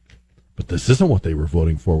Clinton. But this isn't what they were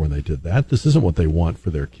voting for when they did that. This isn't what they want for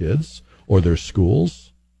their kids or their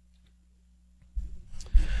schools.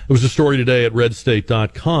 There was a story today at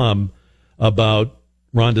redstate.com about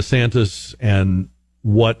Ron DeSantis and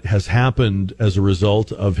what has happened as a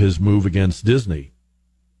result of his move against Disney.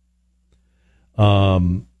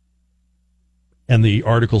 And the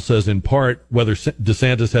article says, in part, whether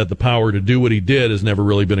DeSantis had the power to do what he did has never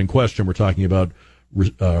really been in question. We're talking about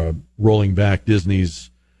rolling back Disney's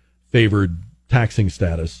favored taxing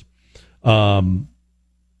status. But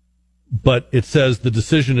it says the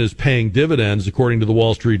decision is paying dividends. According to the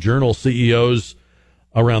Wall Street Journal, CEOs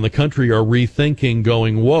around the country are rethinking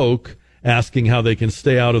going woke, asking how they can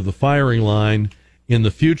stay out of the firing line in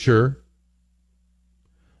the future.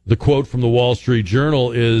 The quote from the Wall Street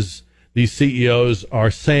Journal is, these CEOs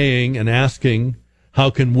are saying and asking, how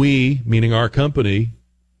can we, meaning our company,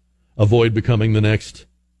 avoid becoming the next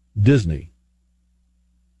Disney?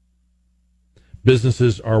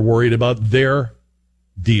 Businesses are worried about their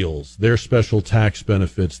deals, their special tax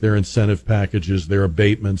benefits, their incentive packages, their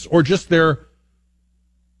abatements, or just their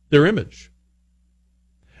image.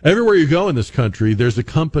 Everywhere you go in this country, there's a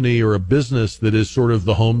company or a business that is sort of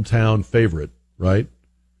the hometown favorite, right?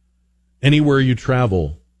 Anywhere you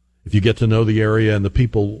travel, if you get to know the area and the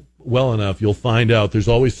people well enough, you'll find out there's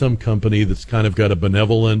always some company that's kind of got a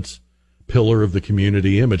benevolent pillar of the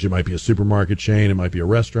community image. It might be a supermarket chain, it might be a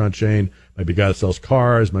restaurant chain, it might be a guy that sells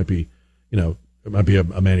cars, it might be, it might be a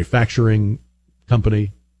manufacturing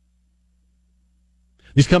company.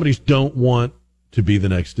 These companies don't want to be the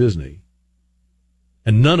next Disney.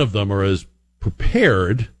 And none of them are as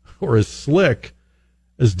prepared or as slick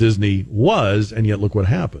as Disney was, and yet look what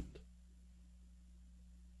happened.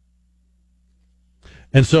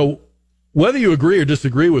 And so, whether you agree or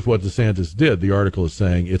disagree with what DeSantis did, the article is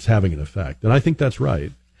saying it's having an effect. And I think that's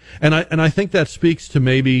right. And I think that speaks to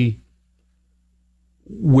maybe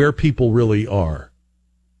where people really are.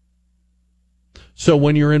 So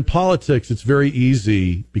when you're in politics, it's very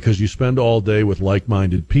easy because you spend all day with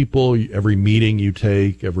like-minded people. Every meeting you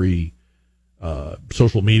take, every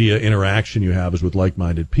social media interaction you have is with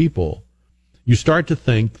like-minded people. You start to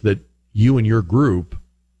think that you and your group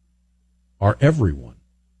are everyone.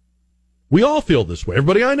 We all feel this way.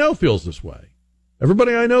 Everybody I know feels this way.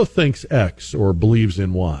 Everybody I know thinks X or believes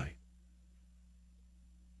in Y.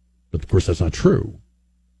 But, of course, that's not true.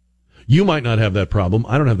 You might not have that problem.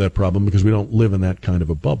 I don't have that problem because we don't live in that kind of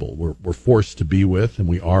a bubble. We're forced to be with, and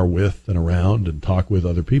we are with and around and talk with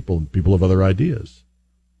other people, and people have other ideas.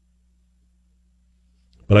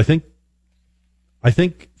 But I think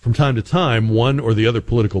from time to time, one or the other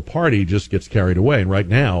political party just gets carried away. And right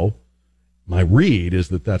now, my read is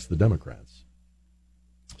that that's the Democrats.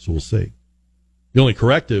 So we'll see. The only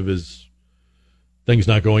corrective is things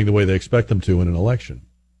not going the way they expect them to in an election.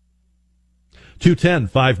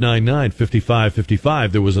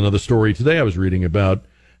 210-599-5555. There was another story today I was reading about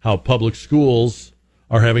how public schools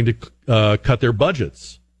are having to cut their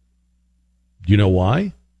budgets. Do you know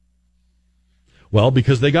why? Well,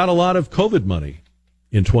 because they got a lot of COVID money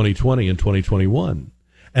in 2020 and 2021.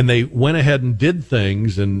 And they went ahead and did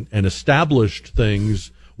things and established things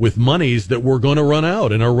with monies that were going to run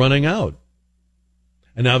out and are running out.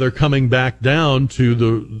 And now they're coming back down to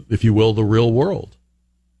the, if you will, the real world.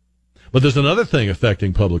 But there's another thing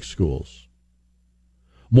affecting public schools.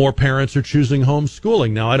 More parents are choosing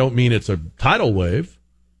homeschooling. Now, I don't mean it's a tidal wave,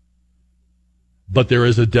 but there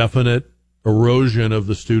is a definite erosion of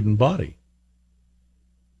the student body.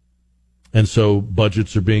 And so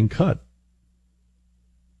budgets are being cut.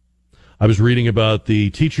 I was reading about the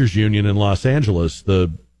teachers union in Los Angeles.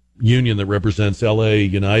 The union that represents LA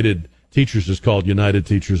United Teachers is called United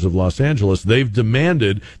Teachers of Los Angeles. They've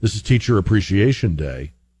demanded, this is Teacher Appreciation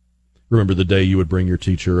Day. Remember the day you would bring your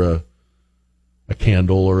teacher a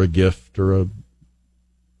candle or a gift or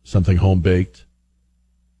something home-baked?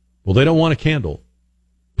 Well, they don't want a candle.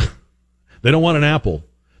 They don't want an apple.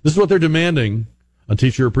 This is what they're demanding on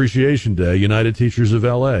Teacher Appreciation Day, United Teachers of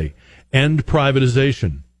L.A. End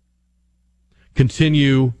privatization.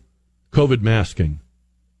 Continue COVID masking.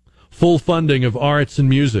 Full funding of arts and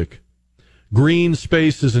music. Green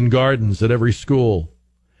spaces and gardens at every school.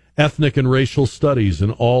 Ethnic and racial studies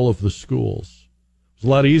in all of the schools. It was a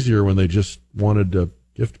lot easier when they just wanted a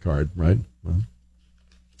gift card, right? Well,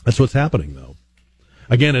 that's what's happening, though.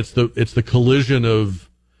 Again, it's the collision of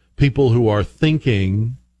people who are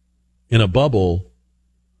thinking in a bubble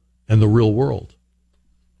and the real world.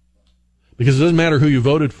 Because it doesn't matter who you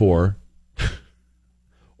voted for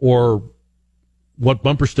or what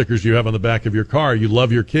bumper stickers you have on the back of your car. You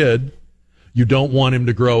love your kid. You don't want him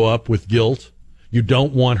to grow up with guilt. You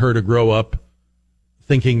don't want her to grow up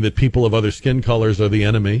thinking that people of other skin colors are the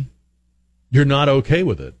enemy. You're not okay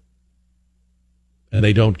with it. And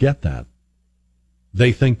they don't get that.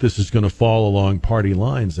 They think this is going to fall along party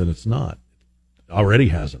lines, and it's not. It already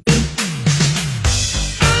hasn't.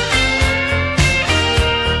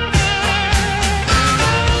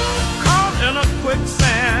 Caught in a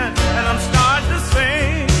quicksand, and I'm starting to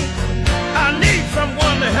sing. I need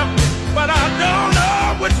someone to help me, but I don't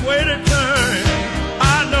know which way to turn.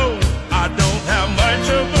 I know I don't have much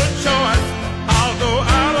of a choice. I'll go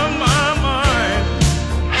out of my mind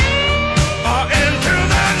or into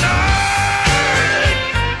the night.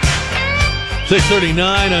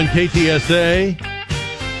 6:39 on KTSA.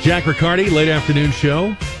 Jack Riccardi, late afternoon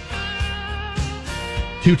show.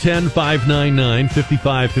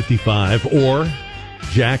 210-599-5555 or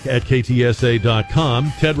jack at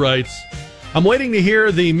ktsa.com. Ted writes, I'm waiting to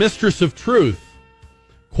hear the mistress of truth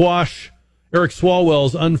quash Eric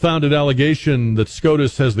Swalwell's unfounded allegation that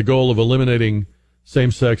SCOTUS has the goal of eliminating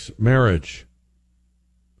same-sex marriage.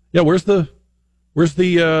 Yeah, where's the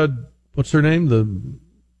what's her name? The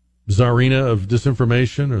czarina of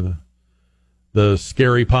disinformation, or the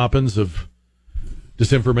scary Poppins of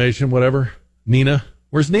disinformation, whatever. Nina,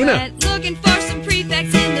 where's Nina? Went looking for some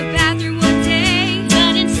prefects in the bathroom one day,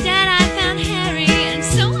 but instead I found Harry, and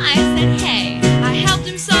so I said, hey, I helped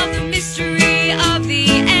him solve the mystery of the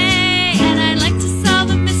A, and I'd like to solve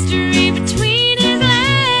the mystery between his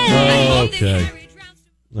legs. Okay.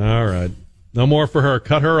 All right. No more for her.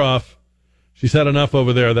 Cut her off. She's had enough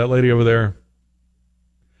over there, that lady over there.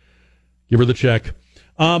 Give her the check.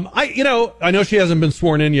 I know she hasn't been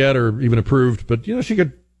sworn in yet or even approved, but she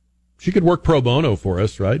could work pro bono for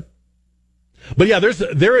us, right? But yeah,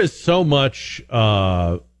 there is so much there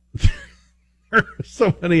are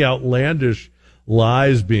so many outlandish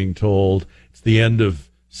lies being told. It's the end of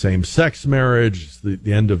same-sex marriage, it's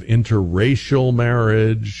the end of interracial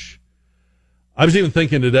marriage. I was even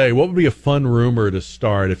thinking today, what would be a fun rumor to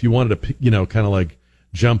start if you wanted to, kind of like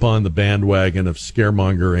jump on the bandwagon of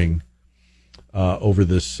scaremongering over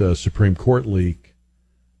this Supreme Court leak?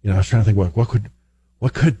 I was trying to think what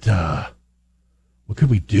could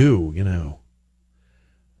we do?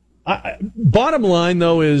 Bottom line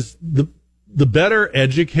though is the better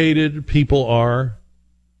educated people are,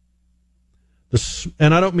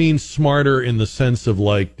 and I don't mean smarter in the sense of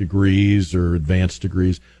like degrees or advanced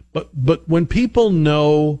degrees, but when people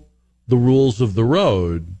know the rules of the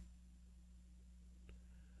road,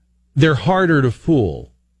 they're harder to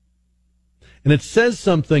fool. And it says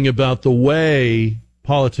something about the way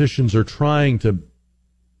politicians are trying to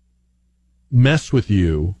mess with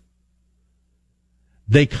you.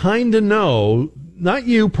 They kind of know, not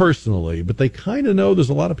you personally, but they kind of know there's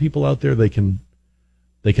a lot of people out there they can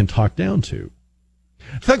talk down to.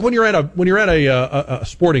 It's like when you're at a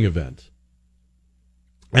sporting event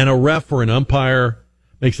and a ref or an umpire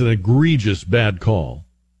makes an egregious bad call.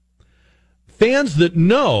 Fans that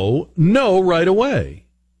know right away.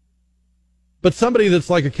 But somebody that's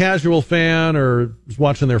like a casual fan or is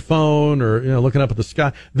watching their phone or looking up at the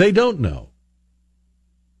sky, they don't know.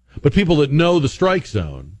 But people that know the strike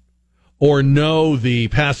zone or know the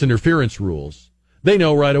pass interference rules, they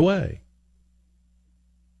know right away.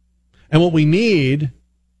 And what we need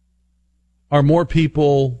are more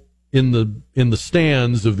people in the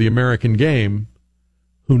stands of the American game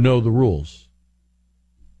who know the rules,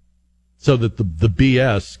 so that the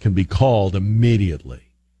BS can be called immediately.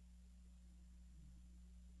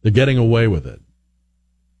 They're getting away with it.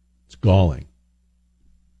 It's galling.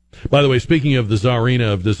 By the way, speaking of the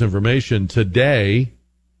czarina of disinformation, today,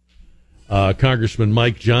 Congressman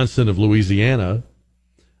Mike Johnson of Louisiana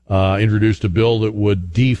introduced a bill that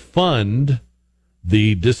would defund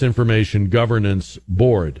the Disinformation Governance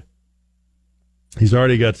Board. He's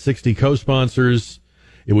already got 60 co-sponsors.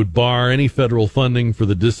 It would bar any federal funding for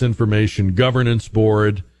the Disinformation Governance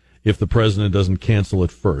Board if the president doesn't cancel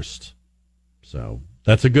it first. So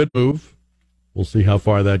that's a good move. We'll see how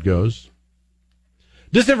far that goes.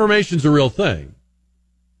 Disinformation's a real thing.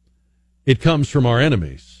 It comes from our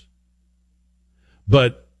enemies.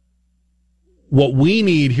 But what we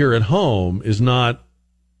need here at home is not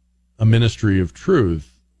a ministry of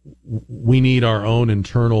truth. We need our own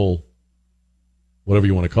internal, whatever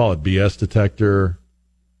you want to call it, BS detector,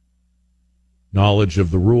 knowledge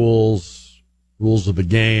of the rules of the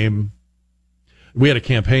game. We had a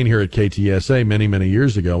campaign here at KTSA many, many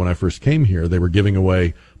years ago when I first came here. They were giving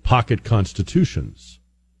away pocket constitutions.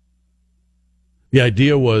 The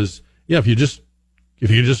idea was, if you just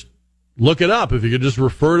look it up, if you could just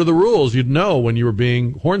refer to the rules, you'd know when you were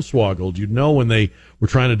being hornswoggled. You'd know when they were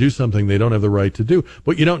trying to do something they don't have the right to do.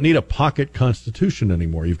 But you don't need a pocket constitution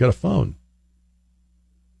anymore. You've got a phone.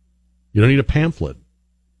 You don't need a pamphlet.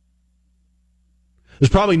 There's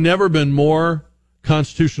probably never been more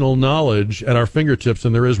constitutional knowledge at our fingertips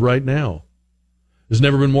than there is right now. There's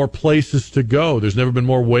never been more places to go. There's never been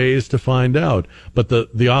more ways to find out. But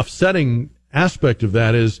the offsetting aspect of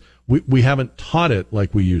that is we haven't taught it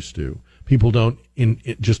like we used to. People don't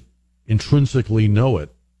just intrinsically know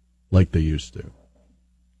it like they used to.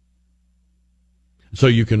 So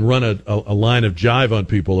you can run a line of jive on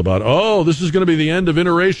people about, this is going to be the end of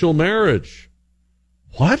interracial marriage.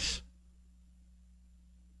 What?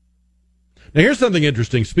 Now, here's something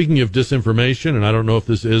interesting. Speaking of disinformation, and I don't know if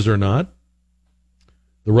this is or not,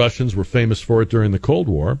 the Russians were famous for it during the Cold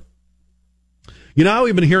War. You know how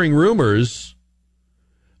we've been hearing rumors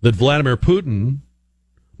that Vladimir Putin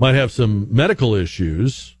might have some medical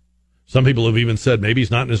issues. Some people have even said maybe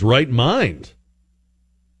he's not in his right mind.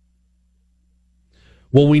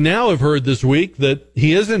 Well, we now have heard this week that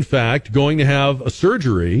he is, in fact, going to have a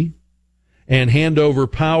surgery and hand over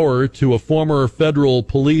power to a former federal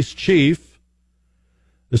police chief.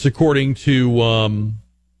 This according to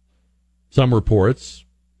some reports.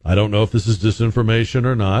 I don't know if this is disinformation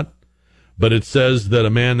or not, but it says that a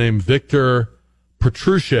man named Viktor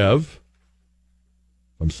Petrushev, if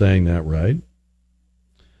I'm saying that right,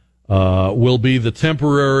 will be the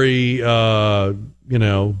temporary,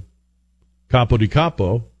 capo di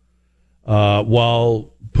capo,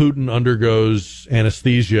 while Putin undergoes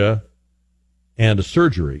anesthesia and a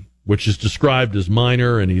surgery, which is described as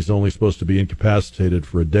minor, and he's only supposed to be incapacitated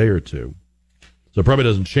for a day or two. So it probably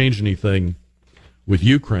doesn't change anything with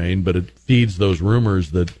Ukraine, but it feeds those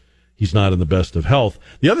rumors that he's not in the best of health.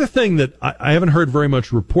 The other thing that I haven't heard very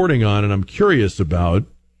much reporting on, and I'm curious about,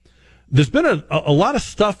 there's been a lot of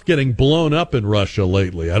stuff getting blown up in Russia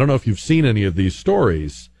lately. I don't know if you've seen any of these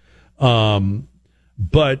stories,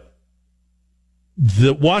 but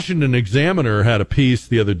the Washington Examiner had a piece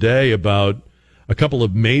the other day about a couple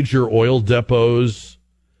of major oil depots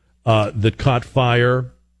that caught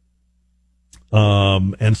fire,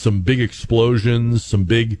 and some big explosions, some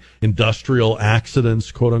big industrial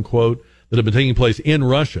accidents, quote unquote, that have been taking place in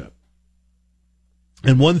Russia.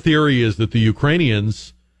 And one theory is that the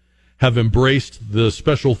Ukrainians have embraced the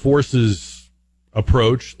special forces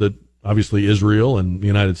approach that obviously Israel and the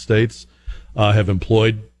United States have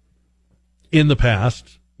employed in the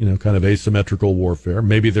past, kind of asymmetrical warfare.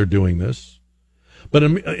 Maybe they're doing this. But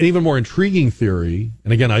an even more intriguing theory,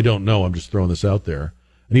 and again, I don't know, I'm just throwing this out there,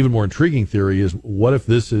 an even more intriguing theory is, what if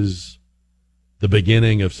this is the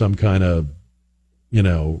beginning of some kind of,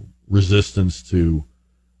 resistance to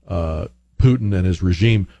Putin and his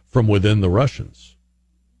regime from within the Russians?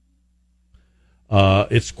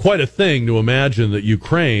 It's quite a thing to imagine that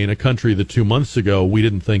Ukraine, a country that 2 months ago we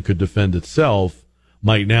didn't think could defend itself,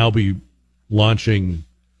 might now be launching,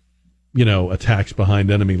 attacks behind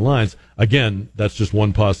enemy lines. Again, that's just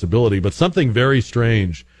one possibility, but something very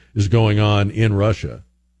strange is going on in Russia,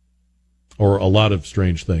 or a lot of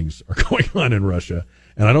strange things are going on in Russia,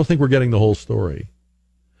 and I don't think we're getting the whole story.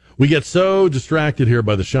 We get so distracted here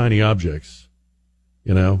by the shiny objects,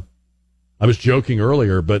 I was joking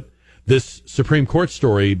earlier, but this Supreme Court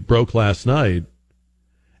story broke last night,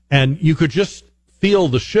 and you could just feel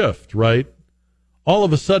the shift, right? All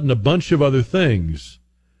of a sudden, a bunch of other things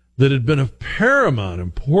that had been of paramount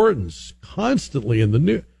importance constantly in the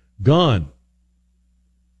news, gone.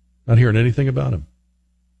 Not hearing anything about him.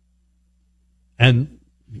 And,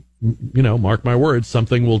 mark my words,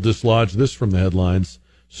 something will dislodge this from the headlines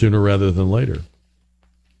sooner rather than later.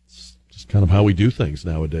 It's just kind of how we do things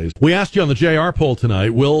nowadays. We asked you on the JR poll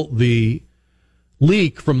tonight, will the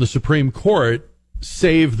leak from the Supreme Court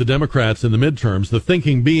save the Democrats in the midterms? The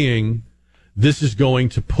thinking being, this is going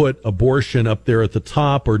to put abortion up there at the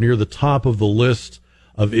top or near the top of the list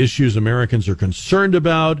of issues Americans are concerned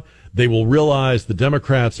about. They will realize the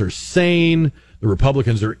Democrats are sane, the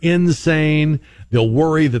Republicans are insane. They'll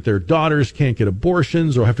worry that their daughters can't get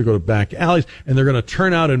abortions or have to go to back alleys, and they're going to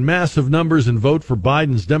turn out in massive numbers and vote for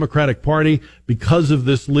Biden's Democratic Party because of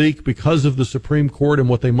this leak, because of the Supreme Court and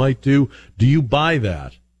what they might do. Do you buy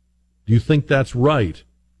that? Do you think that's right?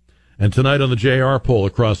 And tonight on the JR poll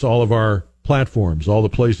across all of our platforms, all the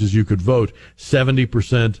places you could vote,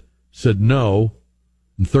 70% said no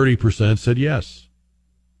and 30% said yes.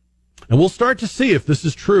 And we'll start to see if this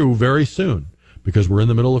is true very soon, because we're in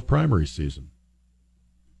the middle of primary season.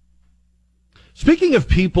 Speaking of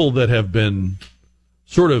people that have been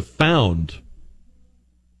sort of found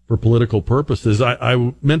for political purposes,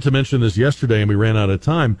 I meant to mention this yesterday and we ran out of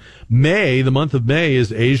time. May, the month of May,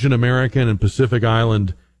 is Asian American and Pacific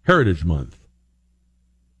Island Heritage Month.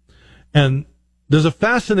 And there's a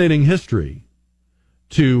fascinating history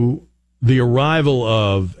to the arrival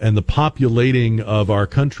of and the populating of our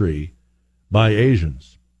country by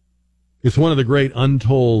Asians. It's one of the great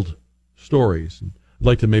untold stories. I'd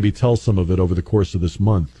like to maybe tell some of it over the course of this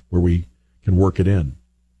month where we can work it in.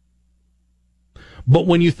 But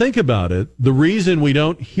when you think about it, the reason we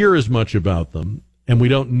don't hear as much about them and we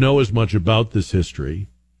don't know as much about this history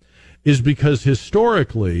is because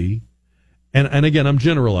historically, and again, I'm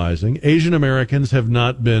generalizing, Asian Americans have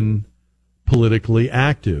not been politically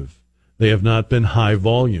active. They have not been high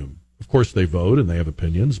volume. Of course, they vote and they have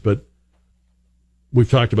opinions, but we've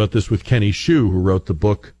talked about this with Kenny Xu, who wrote the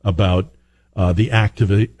book about the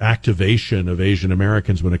activation of Asian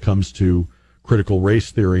Americans when it comes to critical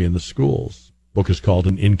race theory in the schools. The book is called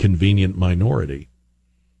An Inconvenient Minority.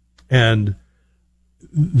 And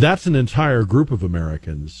that's an entire group of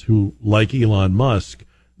Americans who, like Elon Musk,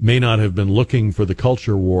 may not have been looking for the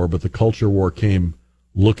culture war, but the culture war came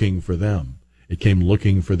looking for them. It came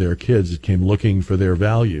looking for their kids. It came looking for their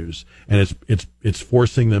values. And it's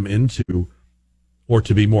forcing them into, or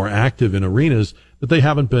to be more active in arenas that they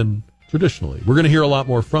haven't been traditionally. We're going to hear a lot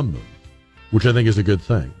more from them. which I think is a good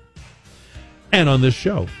thing. And on this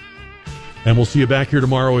show. And we'll see you back here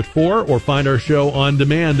tomorrow at 4 or find our show on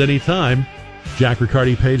demand anytime. Jack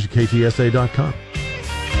Riccardi page at KTSA.com.